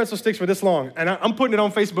 The pretzel sticks were this long, and I'm putting it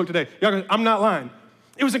on Facebook today. I'm not lying.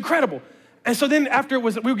 It was incredible. And so then after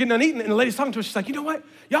we were getting done eating, and the lady's talking to us, she's like, you know what?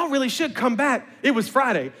 Y'all really should come back. It was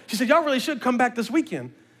Friday. She said, y'all really should come back this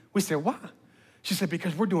weekend. We said, why? She said,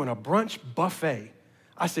 because we're doing a brunch buffet.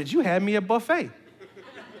 I said, you had me at buffet.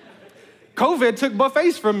 COVID took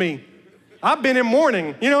buffets from me. I've been in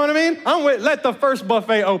mourning, you know what I mean? Let the first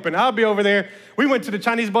buffet open. I'll be over there. We went to the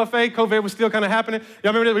Chinese buffet. COVID was still kind of happening.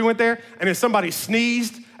 Y'all remember that? We went there, and then somebody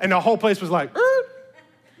sneezed, and the whole place was like,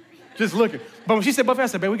 just looking. But when she said buffet, I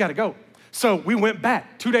said, babe, we got to go. So we went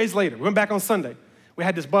back 2 days later. We went back on Sunday. We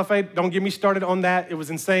had this buffet. Don't get me started on that. It was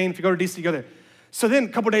insane. If you go to DC, go there. So then a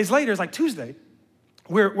couple days later, it's like Tuesday,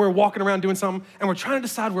 we're walking around doing something, and we're trying to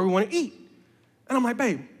decide where we want to eat. And I'm like,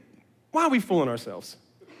 babe, why are we fooling ourselves?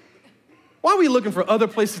 Why are we looking for other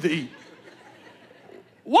places to eat?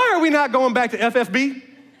 Why are we not going back to FFB?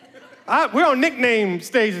 We're on nickname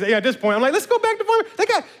stages at this point. I'm like, let's go back to Farmer. They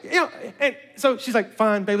got, and so she's like,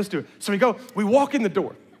 fine, babe, let's do it. So we walk in the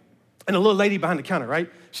door, and a little lady behind the counter, right?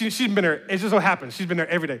 She's been there, it just so happens, she's been there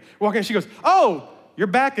every day. We walk in, she goes, oh, you're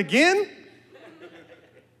back again?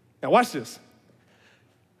 Now watch this.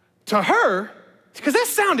 To her, because that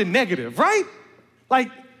sounded negative, right? Like,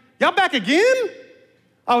 y'all back again?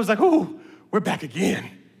 I was like, ooh, we're back again.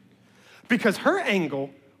 Because her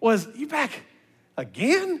angle was, you back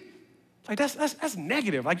again? Like, that's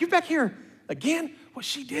negative. Like, you back here again? What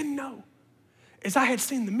she didn't know is I had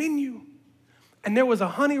seen the menu, and there was a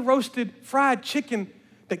honey roasted fried chicken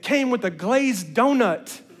that came with a glazed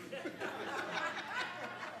donut.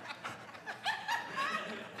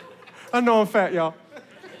 I know I'm fat, y'all.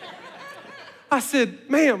 I said,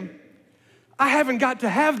 ma'am, I haven't got to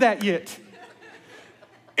have that yet.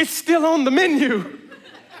 It's still on the menu.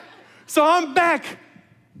 So I'm back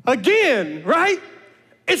again, right?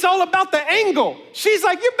 It's all about the angle. She's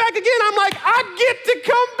like, you're back again. I'm like, I get to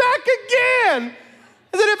come back again.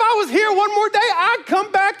 I said, if I was here one more day, I'd come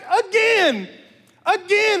back again.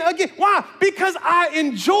 Again. Why? Because I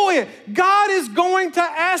enjoy it. God is going to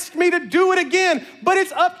ask me to do it again, but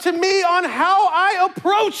it's up to me on how I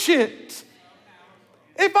approach it.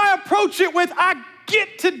 If I approach it with, I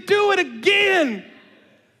get to do it again,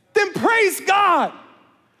 then praise God.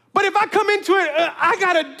 But if I come into it, I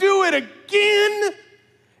gotta do it again,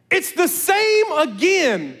 it's the same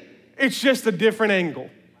again. It's just a different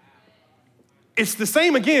angle. It's the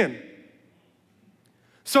same again.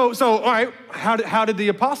 So all right, how did the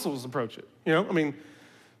apostles approach it? We're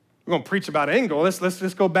gonna preach about angle. Let's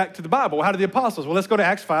just go back to the Bible. How did the apostles? Well, let's go to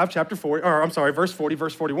Acts 5, verse 40,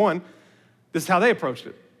 verse 41. This is how they approached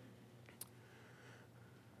it.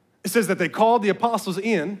 It says that they called the apostles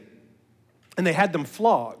in and they had them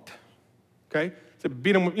flogged, okay? So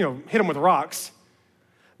beat them, hit them with rocks.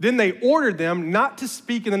 Then they ordered them not to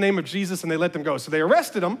speak in the name of Jesus, and they let them go. So they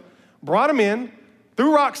arrested them, brought them in,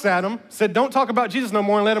 threw rocks at them, said, don't talk about Jesus no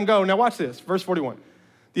more, and let them go. Now watch this, verse 41.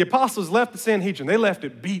 The apostles left the Sanhedrin. They left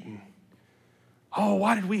it beaten. Oh,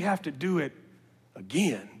 why did we have to do it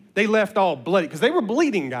again? They left all bloody, because they were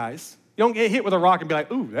bleeding, guys. You don't get hit with a rock and be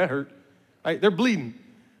like, ooh, that hurt. Right? They're bleeding.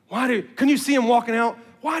 Couldn't you see them walking out?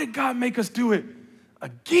 Why did God make us do it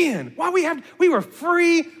again? We were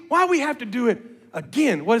free. Why we have to do it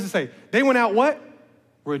again? What does it say? They went out what?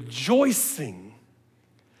 Rejoicing,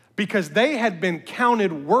 because they had been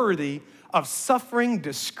counted worthy of suffering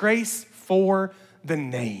disgrace for the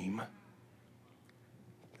name.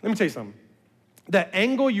 Let me tell you something. The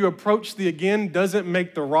angle you approach the again doesn't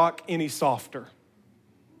make the rock any softer.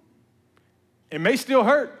 It may still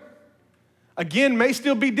hurt. Again, may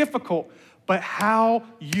still be difficult, but how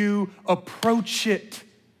you approach it.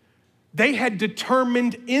 They had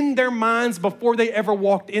determined in their minds before they ever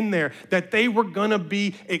walked in there that they were gonna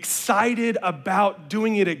be excited about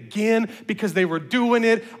doing it again because they were doing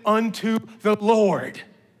it unto the Lord.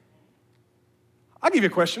 I'll give you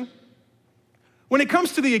a question. When it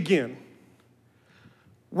comes to the again,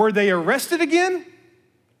 were they arrested again,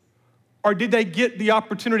 or did they get the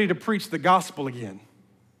opportunity to preach the gospel again?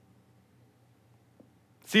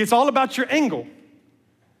 See, it's all about your angle.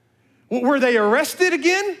 Were they arrested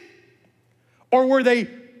again? Or were they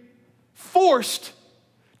forced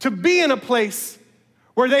to be in a place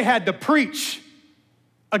where they had to preach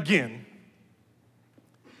again?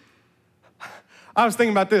 I was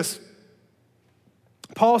thinking about this.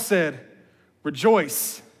 Paul said,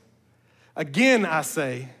 rejoice. Again, I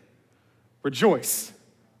say, rejoice.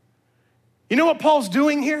 You know what Paul's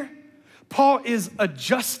doing here? Paul is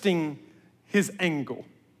adjusting his angle.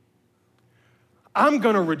 I'm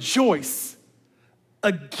going to rejoice.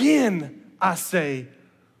 Again, I say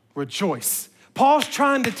rejoice. Paul's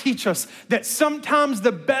trying to teach us that sometimes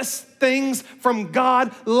the best things from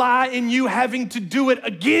God lie in you having to do it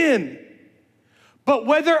again. But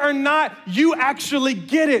whether or not you actually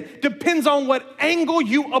get it depends on what angle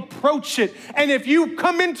you approach it. And if you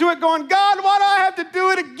come into it going, God, why do I have to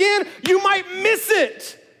do it again? You might miss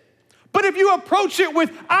it. But if you approach it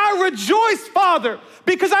with, I rejoice, Father,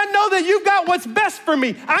 because I know that you've got what's best for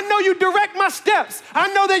me. I know you direct my steps.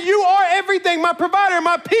 I know that you are everything, my provider,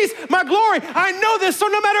 my peace, my glory. I know this, so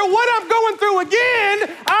no matter what I'm going through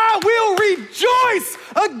again, I will rejoice.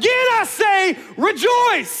 Again, I say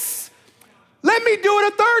rejoice. Let me do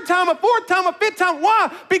it a third time, a fourth time, a fifth time.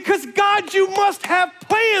 Why? Because God, you must have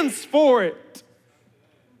plans for it.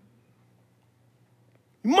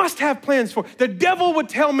 You must have plans for it. The devil would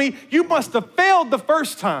tell me you must have failed the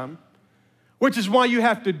first time, which is why you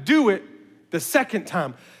have to do it the second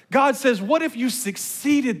time. God says, what if you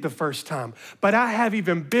succeeded the first time, but I have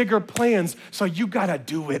even bigger plans, so you gotta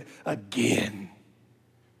do it again.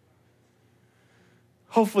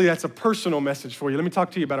 Hopefully that's a personal message for you. Let me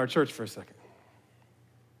talk to you about our church for a second.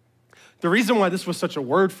 The reason why this was such a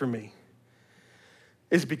word for me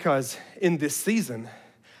is because in this season,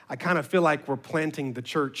 I kind of feel like we're planting the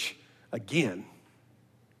church again.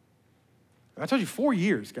 I told you 4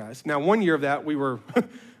 years, guys. Now, 1 year of that, we were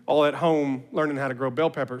all at home learning how to grow bell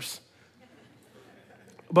peppers.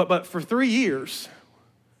 But for 3 years,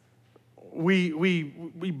 we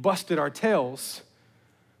busted our tails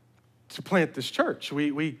to plant this church.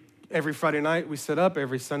 We every Friday night, we set up.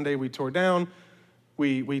 Every Sunday, we tore down.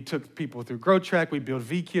 We took people through Grow Track. We built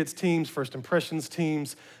V-Kids teams, First Impressions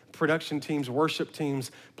teams, production teams, worship teams,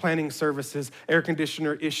 planning services, air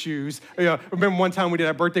conditioner issues. Remember one time we did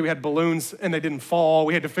our birthday, we had balloons and they didn't fall.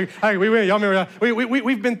 We had to figure, hey, y'all remember that?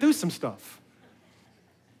 We've been through some stuff.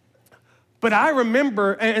 But I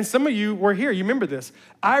remember, and some of you were here, you remember this.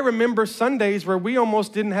 I remember Sundays where we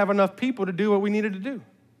almost didn't have enough people to do what we needed to do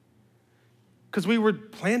because we were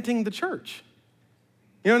planting the church.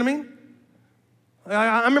 You know what I mean?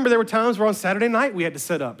 I remember there were times where on Saturday night we had to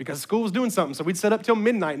set up because school was doing something. So we'd set up till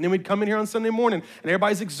midnight, and then we'd come in here on Sunday morning, and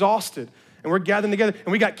everybody's exhausted, and we're gathering together,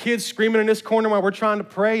 and we got kids screaming in this corner while we're trying to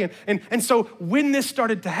pray. And so when this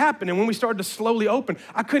started to happen, and when we started to slowly open,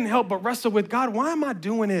 I couldn't help but wrestle with, God, why am I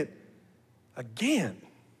doing it again?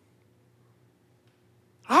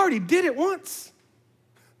 I already did it once.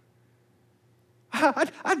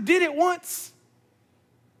 I did it once.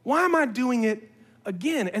 Why am I doing it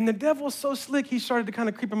again? And the devil's so slick, he started to kind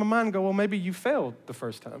of creep in my mind and go, well, maybe you failed the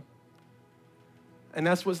first time. And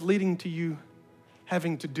that's what's leading to you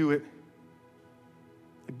having to do it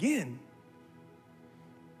again.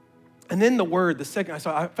 And then the word, the second,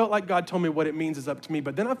 so I felt like God told me what it means is up to me,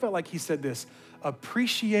 but then I felt like he said this,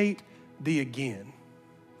 appreciate the again.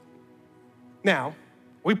 Now,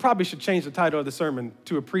 we probably should change the title of the sermon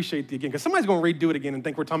to appreciate the again, because somebody's going to redo it again and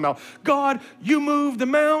think we're talking about, God, you moved the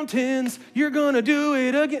mountains, you're going to do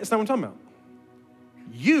it again. That's not what I'm talking about.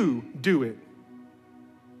 You do it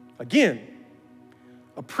again.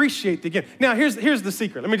 Appreciate the again. Now, here's the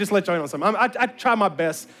secret. Let me just let y'all in on something. I try my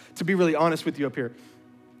best to be really honest with you up here.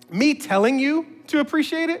 Me telling you to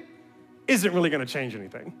appreciate it isn't really going to change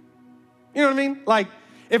anything. You know what I mean? Like,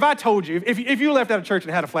 if I told you, if you left out of church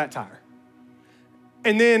and had a flat tire,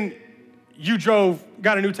 and then you drove,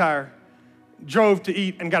 got a new tire, drove to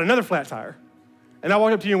eat, and got another flat tire. And I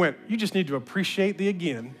walked up to you and went, you just need to appreciate the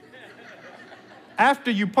again. After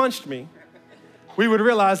you punched me, we would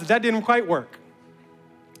realize that didn't quite work.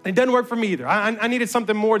 It doesn't work for me either. I needed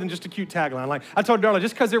something more than just a cute tagline. Like I told Darla,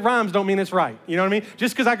 just because it rhymes don't mean it's right. You know what I mean?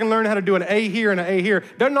 Just because I can learn how to do an A here and an A here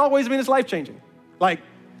doesn't always mean it's life-changing. Like,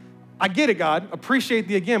 I get it, God, appreciate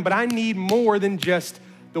the again, but I need more than just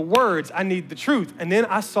the words, I need the truth. And then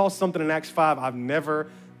I saw something in Acts 5 I've never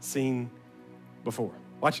seen before.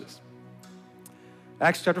 Watch this.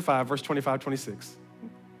 Acts chapter 5, verse 25, 26.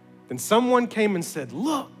 Then someone came and said,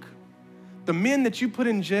 look, the men that you put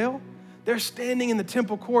in jail, they're standing in the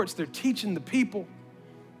temple courts, they're teaching the people.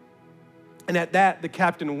 And at that, the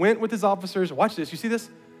captain went with his officers, watch this, you see this?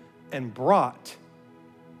 And brought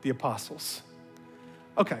the apostles.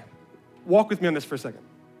 Okay, walk with me on this for a second.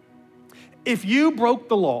 If you broke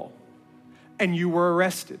the law and you were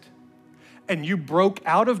arrested and you broke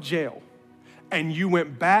out of jail and you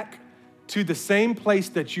went back to the same place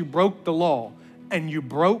that you broke the law and you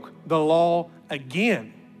broke the law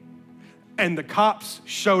again and the cops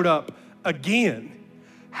showed up again,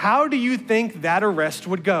 how do you think that arrest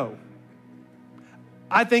would go?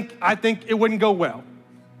 I think it wouldn't go well.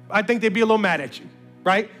 I think they'd be a little mad at you,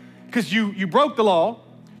 right? because you broke the law.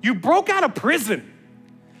 You broke out of prison.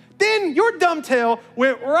 Then your dumb tail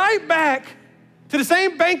went right back to the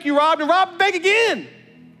same bank you robbed and robbed the bank again.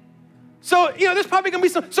 So, there's probably gonna be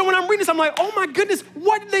some. So when I'm reading this, I'm like, oh my goodness,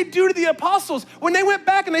 what did they do to the apostles? When they went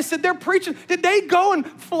back and they said they're preaching, did they go and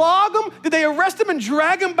flog them? Did they arrest them and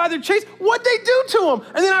drag them by their chains? What'd they do to them?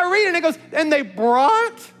 And then I read it and it goes, and they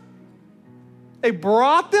brought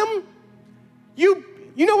them. You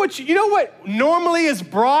know what normally is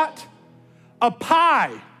brought? A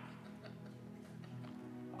pie.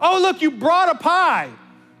 Oh, look, you brought a pie.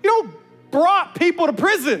 You don't brought people to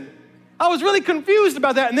prison. I was really confused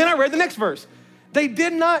about that. And then I read the next verse. They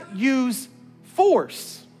did not use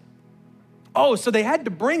force. Oh, so they had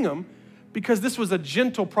to bring them because this was a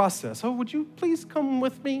gentle process. Oh, would you please come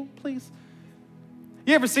with me, please?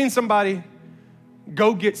 You ever seen somebody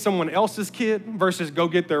go get someone else's kid versus go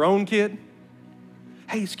get their own kid?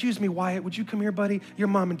 Hey, excuse me, Wyatt, would you come here, buddy? Your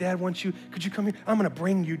mom and dad want you. Could you come here? I'm gonna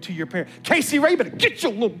bring you to your parents. Casey Ray, better get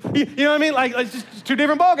your little, you know what I mean? Like it's just two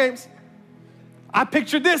different ball games. I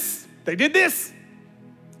pictured this. They did this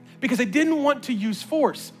because they didn't want to use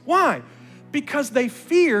force. Why? Because they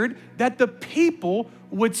feared that the people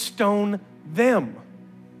would stone them,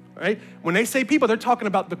 right? When they say people, they're talking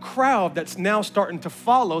about the crowd that's now starting to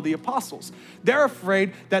follow the apostles. They're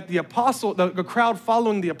afraid that the crowd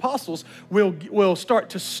following the apostles will start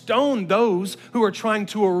to stone those who are trying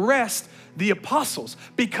to arrest the apostles,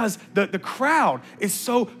 because the crowd is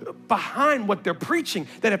so behind what they're preaching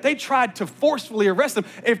that if they tried to forcefully arrest them,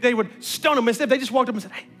 if they would stone them, instead they just walked up and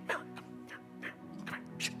said, hey, come here,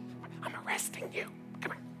 I'm arresting you,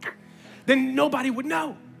 come here, then nobody would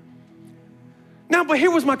know. Now, but here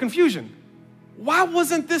was my confusion. Why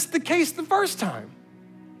wasn't this the case the first time?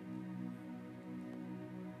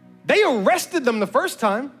 They arrested them the first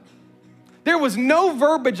time. There was no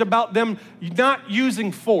verbiage about them not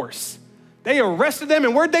using force. They arrested them,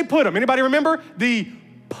 and where'd they put them? Anybody remember? The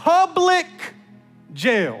public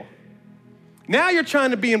jail. Now you're trying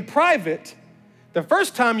to be in private. The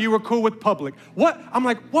first time you were cool with public. I'm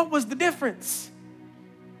like, what was the difference?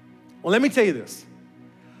 Well, let me tell you this.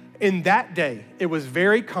 In that day, it was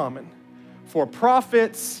very common for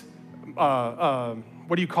prophets,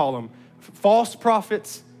 what do you call them? False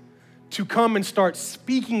prophets, to come and start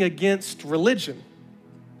speaking against religion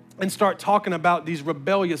and start talking about these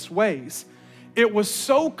rebellious ways. It was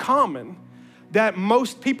so common that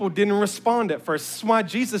most people didn't respond at first. That's why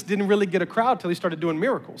Jesus didn't really get a crowd till he started doing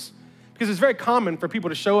miracles. Because it's very common for people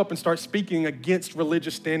to show up and start speaking against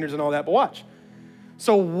religious standards and all that. But watch.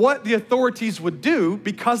 So what the authorities would do,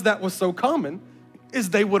 because that was so common,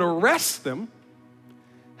 is they would arrest them,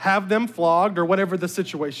 have them flogged or whatever the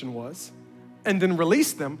situation was, and then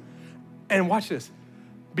release them. And watch this.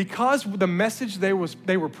 Because the message they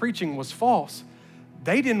were preaching was false,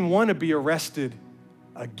 they didn't want to be arrested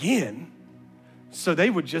again, so they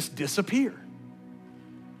would just disappear.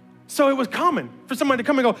 So it was common for somebody to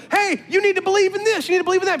come and go, hey, you need to believe in this, you need to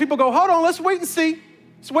believe in that. People go, hold on, let's wait and see.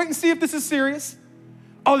 Let's wait and see if this is serious.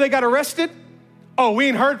 Oh, they got arrested? Oh, we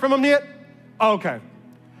ain't heard from them yet? Okay.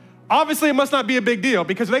 Obviously, it must not be a big deal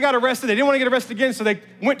because they got arrested. They didn't want to get arrested again, so they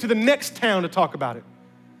went to the next town to talk about it.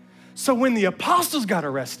 So when the apostles got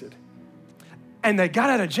arrested and they got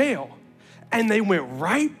out of jail and they went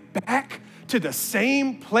right back to the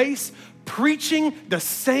same place, preaching the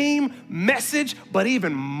same message, but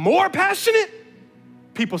even more passionate,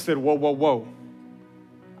 people said, whoa, whoa, whoa.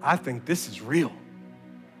 I think this is real.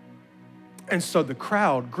 And so the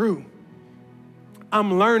crowd grew.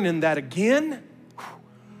 I'm learning that again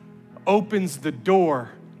opens the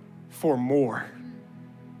door for more.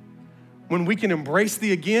 When we can embrace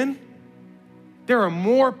the again, there are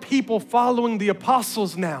more people following the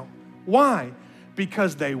apostles now. Why?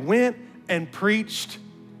 Because they went and preached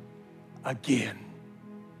again.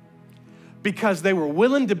 Because they were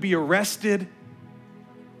willing to be arrested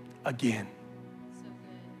again.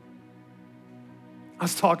 I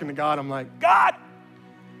was talking to God. I'm like, God,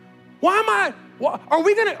 are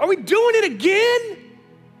we doing it again?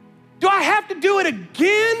 Do I have to do it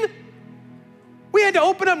again? We had to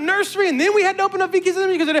open up nursery and then we had to open up Vicky's.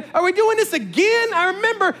 Are we doing this again? I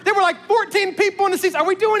remember there were like 14 people in the seats. Are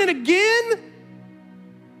we doing it again?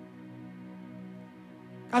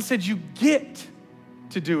 God said, you get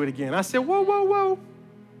to do it again. I said, whoa, whoa, whoa.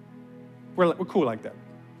 We're cool like that.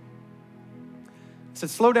 I said,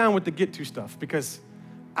 slow down with the get to stuff because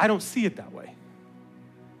I don't see it that way.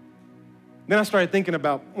 Then I started thinking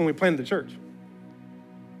about when we planted the church.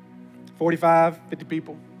 45, 50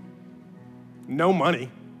 people. No money.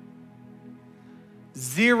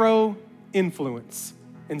 Zero influence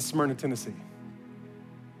in Smyrna, Tennessee.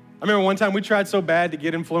 I remember one time we tried so bad to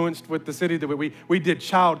get influenced with the city that we did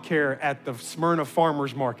childcare at the Smyrna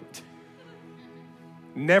Farmers Market.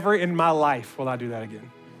 Never in my life will I do that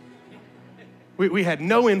again. We had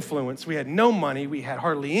no influence, we had no money, we had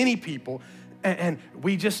hardly any people, and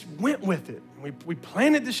we just went with it. We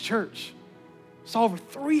planted this church, saw over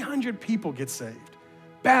 300 people get saved,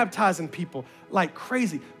 baptizing people like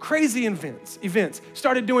crazy events,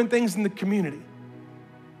 started doing things in the community.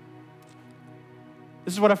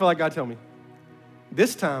 This is what I feel like God told me.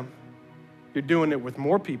 This time, you're doing it with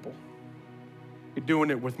more people, you're doing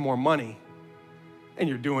it with more money, and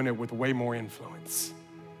you're doing it with way more influence.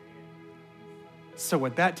 So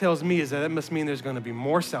what that tells me is that must mean there's gonna be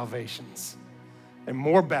more salvations and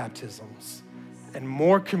more baptisms and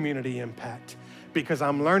more community impact, because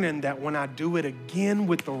I'm learning that when I do it again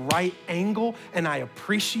with the right angle and I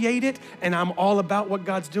appreciate it and I'm all about what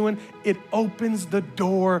God's doing, it opens the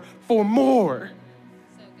door for more.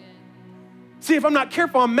 So good. See, if I'm not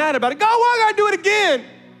careful, I'm mad about it. God, why I gotta do it again?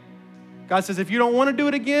 God says, if you don't want to do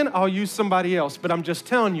it again, I'll use somebody else. But I'm just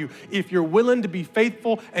telling you, if you're willing to be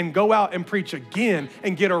faithful and go out and preach again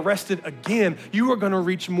and get arrested again, you are going to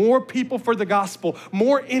reach more people for the gospel,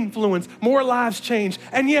 more influence, more lives changed.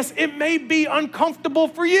 And yes, it may be uncomfortable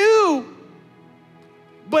for you,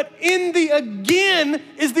 but in the again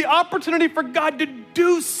is the opportunity for God to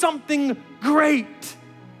do something great.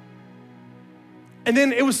 And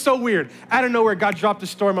then it was so weird. Out of nowhere, God dropped a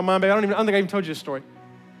story in my mind. Babe, I don't think I even told you this story.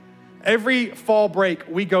 Every fall break,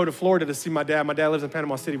 we go to Florida to see my dad. My dad lives in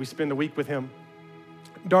Panama City. We spend a week with him.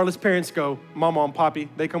 Darla's parents go, Mama and Poppy,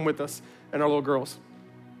 they come with us, and our little girls.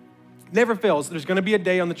 Never fails. There's gonna be a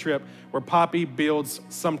day on the trip where Poppy builds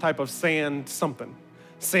some type of sand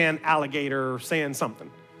alligator, sand something.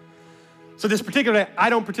 So this particular day, I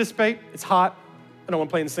don't participate. It's hot. I don't want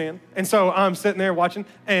to play in the sand. And so I'm sitting there watching,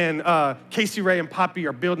 and Casey Ray and Poppy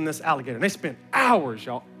are building this alligator. And they spent hours,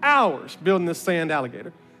 y'all, hours building this sand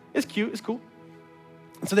alligator. It's cute, it's cool.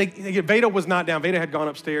 And so they get, Veda was not down. Veda had gone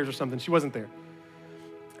upstairs or something. She wasn't there.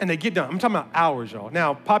 And they get done. I'm talking about hours, y'all.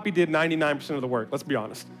 Now, Poppy did 99% of the work, let's be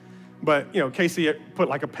honest. But, Casey put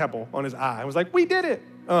like a pebble on his eye. I was like, we did it.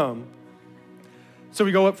 So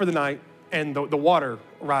we go up for the night, and the water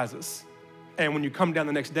rises. And when you come down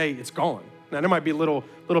the next day, it's gone. Now, there might be little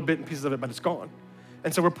bit and pieces of it, but it's gone.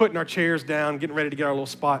 And so we're putting our chairs down, getting ready to get our little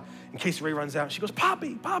spot. And Casey Ray runs out, and she goes,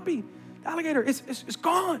 Poppy, the alligator, it's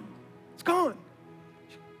gone. It's gone.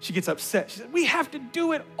 She gets upset. She said, we have to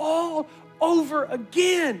do it all over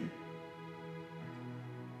again.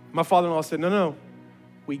 My father-in-law said, no,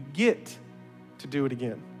 we get to do it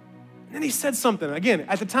again. And then he said something. Again,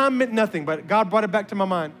 at the time meant nothing, but God brought it back to my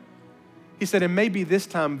mind. He said, and maybe this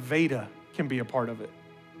time Veda can be a part of it.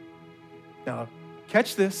 Now,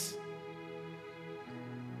 catch this.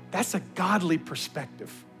 That's a godly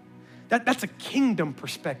perspective. That's a kingdom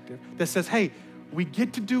perspective that says, hey, we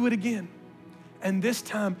get to do it again. And this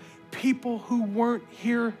time, people who weren't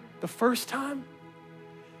here the first time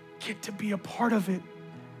get to be a part of it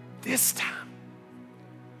this time.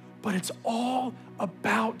 But it's all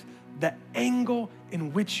about the angle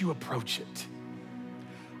in which you approach it.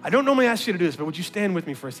 I don't normally ask you to do this, but would you stand with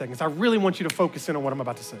me for a second? Because I really want you to focus in on what I'm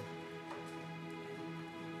about to say.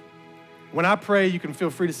 When I pray, you can feel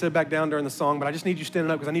free to sit back down during the song, but I just need you standing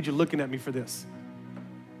up because I need you looking at me for this.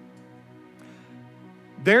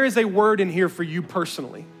 There is a word in here for you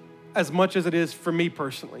personally, as much as it is for me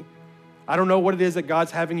personally. I don't know what it is that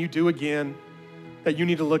God's having you do again, that you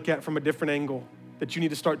need to look at from a different angle, that you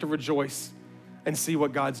need to start to rejoice and see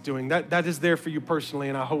what God's doing. That is there for you personally,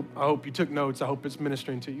 and I hope you took notes. I hope it's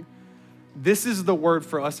ministering to you. This is the word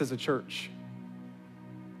for us as a church.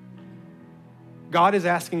 God is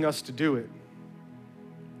asking us to do it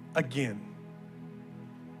again.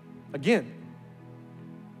 Again.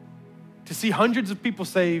 To see hundreds of people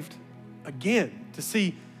saved again. To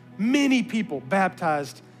see many people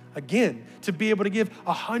baptized again. To be able to give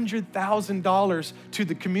 $100,000 to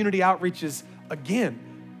the community outreaches again.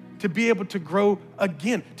 To be able to grow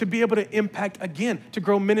again. To be able to impact again. To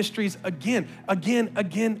grow ministries again. Again.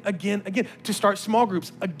 To start small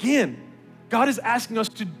groups again. God is asking us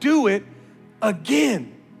to do it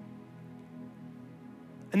again.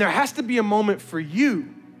 And there has to be a moment for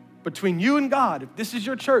you, between you and God. If this is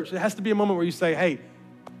your church, there has to be a moment where you say, hey,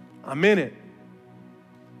 I'm in it.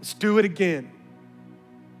 Let's do it again.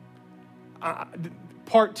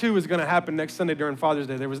 Part 2 is going to happen next Sunday during Father's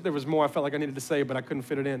Day. There was more I felt like I needed to say, but I couldn't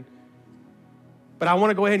fit it in. But I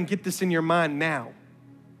want to go ahead and get this in your mind now,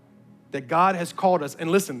 that God has called us.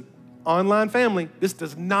 And listen, online family, this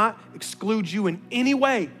does not exclude you in any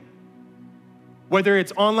way. Whether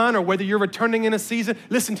it's online or whether you're returning in a season,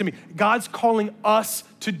 listen to me. God's calling us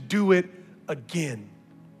to do it again.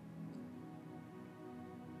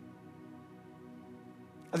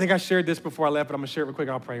 I think I shared this before I left, but I'm gonna share it real quick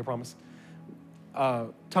and I'll pray, I promise.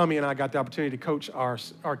 Tommy and I got the opportunity to coach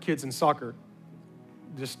our kids in soccer.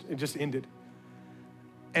 It just ended.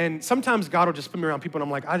 And sometimes God will just put me around people and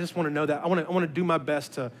I'm like, I just wanna know that. I wanna do my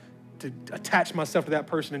best to attach myself to that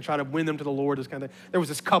person and try to win them to the Lord, this kind of thing. There was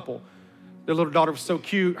this couple. Their little daughter was so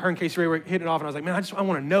cute. Her and Casey Ray were hitting it off, and I was like, man, I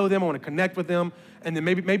want to know them. I want to connect with them, and then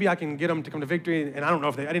maybe I can get them to come to Victory. And I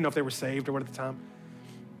didn't know if they were saved or what at the time.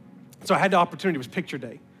 So I had the opportunity. It was picture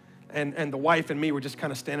day, and the wife and me were just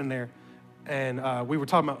kind of standing there, and we were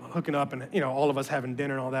talking about hooking up, and all of us having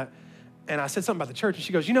dinner and all that. And I said something about the church, and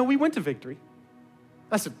she goes, we went to Victory.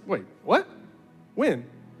 I said, wait, what? When?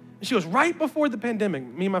 And she goes, right before the pandemic,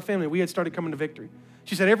 me and my family, we had started coming to Victory.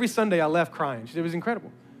 She said, every Sunday I left crying. She said, it was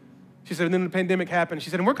incredible. She said, and then the pandemic happened. She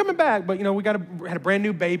said, and we're coming back, but we had a brand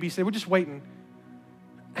new baby. She said, we're just waiting.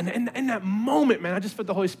 And in that moment, man, I just felt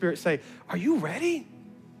the Holy Spirit say, are you ready?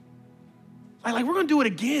 Like we're gonna do it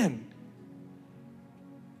again.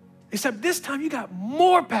 Except this time you got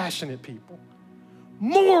more passionate people,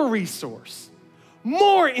 more resource,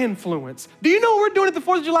 more influence. Do you know what we're doing at the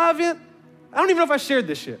 4th of July event? I don't even know if I shared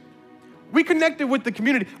this yet. We connected with the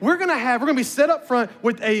community. We're gonna be set up front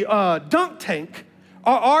with a dunk tank.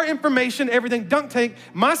 Our information, everything, dunk tank,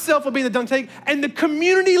 myself will be in the dunk tank, and the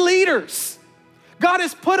community leaders. God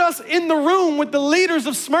has put us in the room with the leaders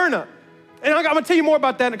of Smyrna. And I'm gonna tell you more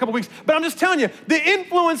about that in a couple weeks, but I'm just telling you, the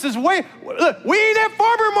influence is look, we ain't at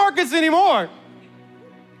farmer markets anymore.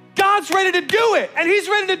 God's ready to do it, and he's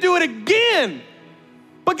ready to do it again.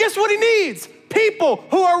 But guess what he needs? People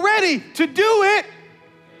who are ready to do it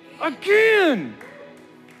again.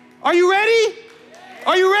 Are you ready?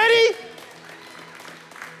 Are you ready?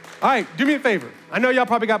 All right, do me a favor. I know y'all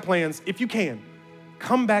probably got plans. If you can,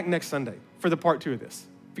 come back next Sunday for the part 2 of this.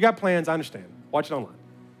 If you got plans, I understand. Watch it online.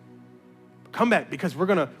 But come back because we're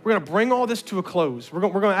gonna bring all this to a close. We're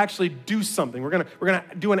gonna actually do something. We're gonna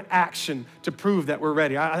do an action to prove that we're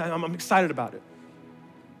ready. I'm excited about it.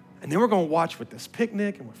 And then we're gonna watch with this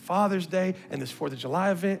picnic and with Father's Day and this 4th of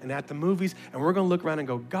July event and at the movies, and we're gonna look around and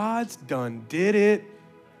go, God's did it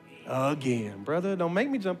again. Brother, don't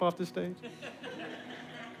make me jump off this stage.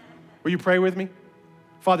 Will you pray with me?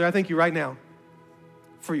 Father, I thank you right now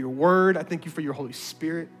for your word. I thank you for your Holy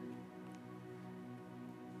Spirit.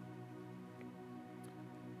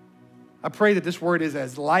 I pray that this word is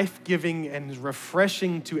as life-giving and as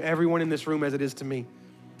refreshing to everyone in this room as it is to me,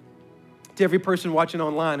 to every person watching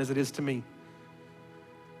online as it is to me.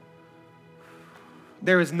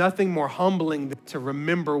 There is nothing more humbling than to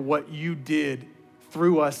remember what you did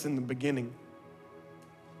through us in the beginning,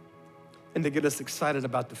 and to get us excited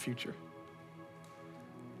about the future.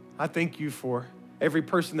 I thank you for every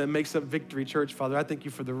person that makes up Victory Church, Father. I thank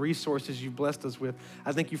you for the resources you've blessed us with.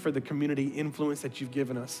 I thank you for the community influence that you've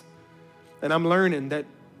given us. And I'm learning that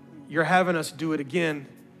you're having us do it again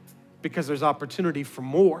because there's opportunity for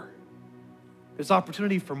more. There's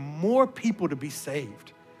opportunity for more people to be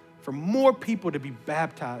saved, for more people to be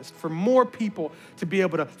baptized, for more people to be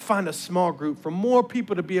able to find a small group, for more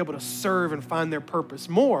people to be able to serve and find their purpose.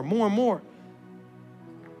 More.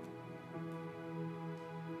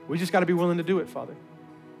 We just got to be willing to do it, Father.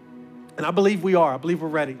 And I believe we are. I believe we're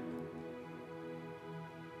ready.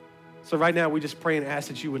 So right now, we just pray and ask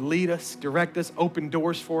that you would lead us, direct us, open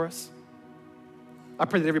doors for us. I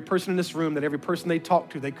pray that every person in this room, that every person they talk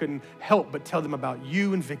to, they couldn't help but tell them about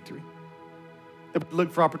you and Victory. They would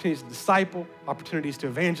look for opportunities to disciple, opportunities to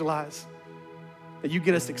evangelize, that you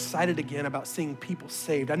get us excited again about seeing people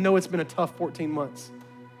saved. I know it's been a tough 14 months.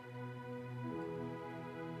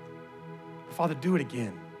 But Father, do it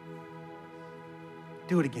again.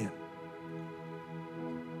 Do it again.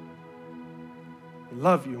 We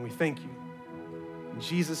love you and we thank you. In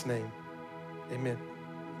Jesus' name, amen.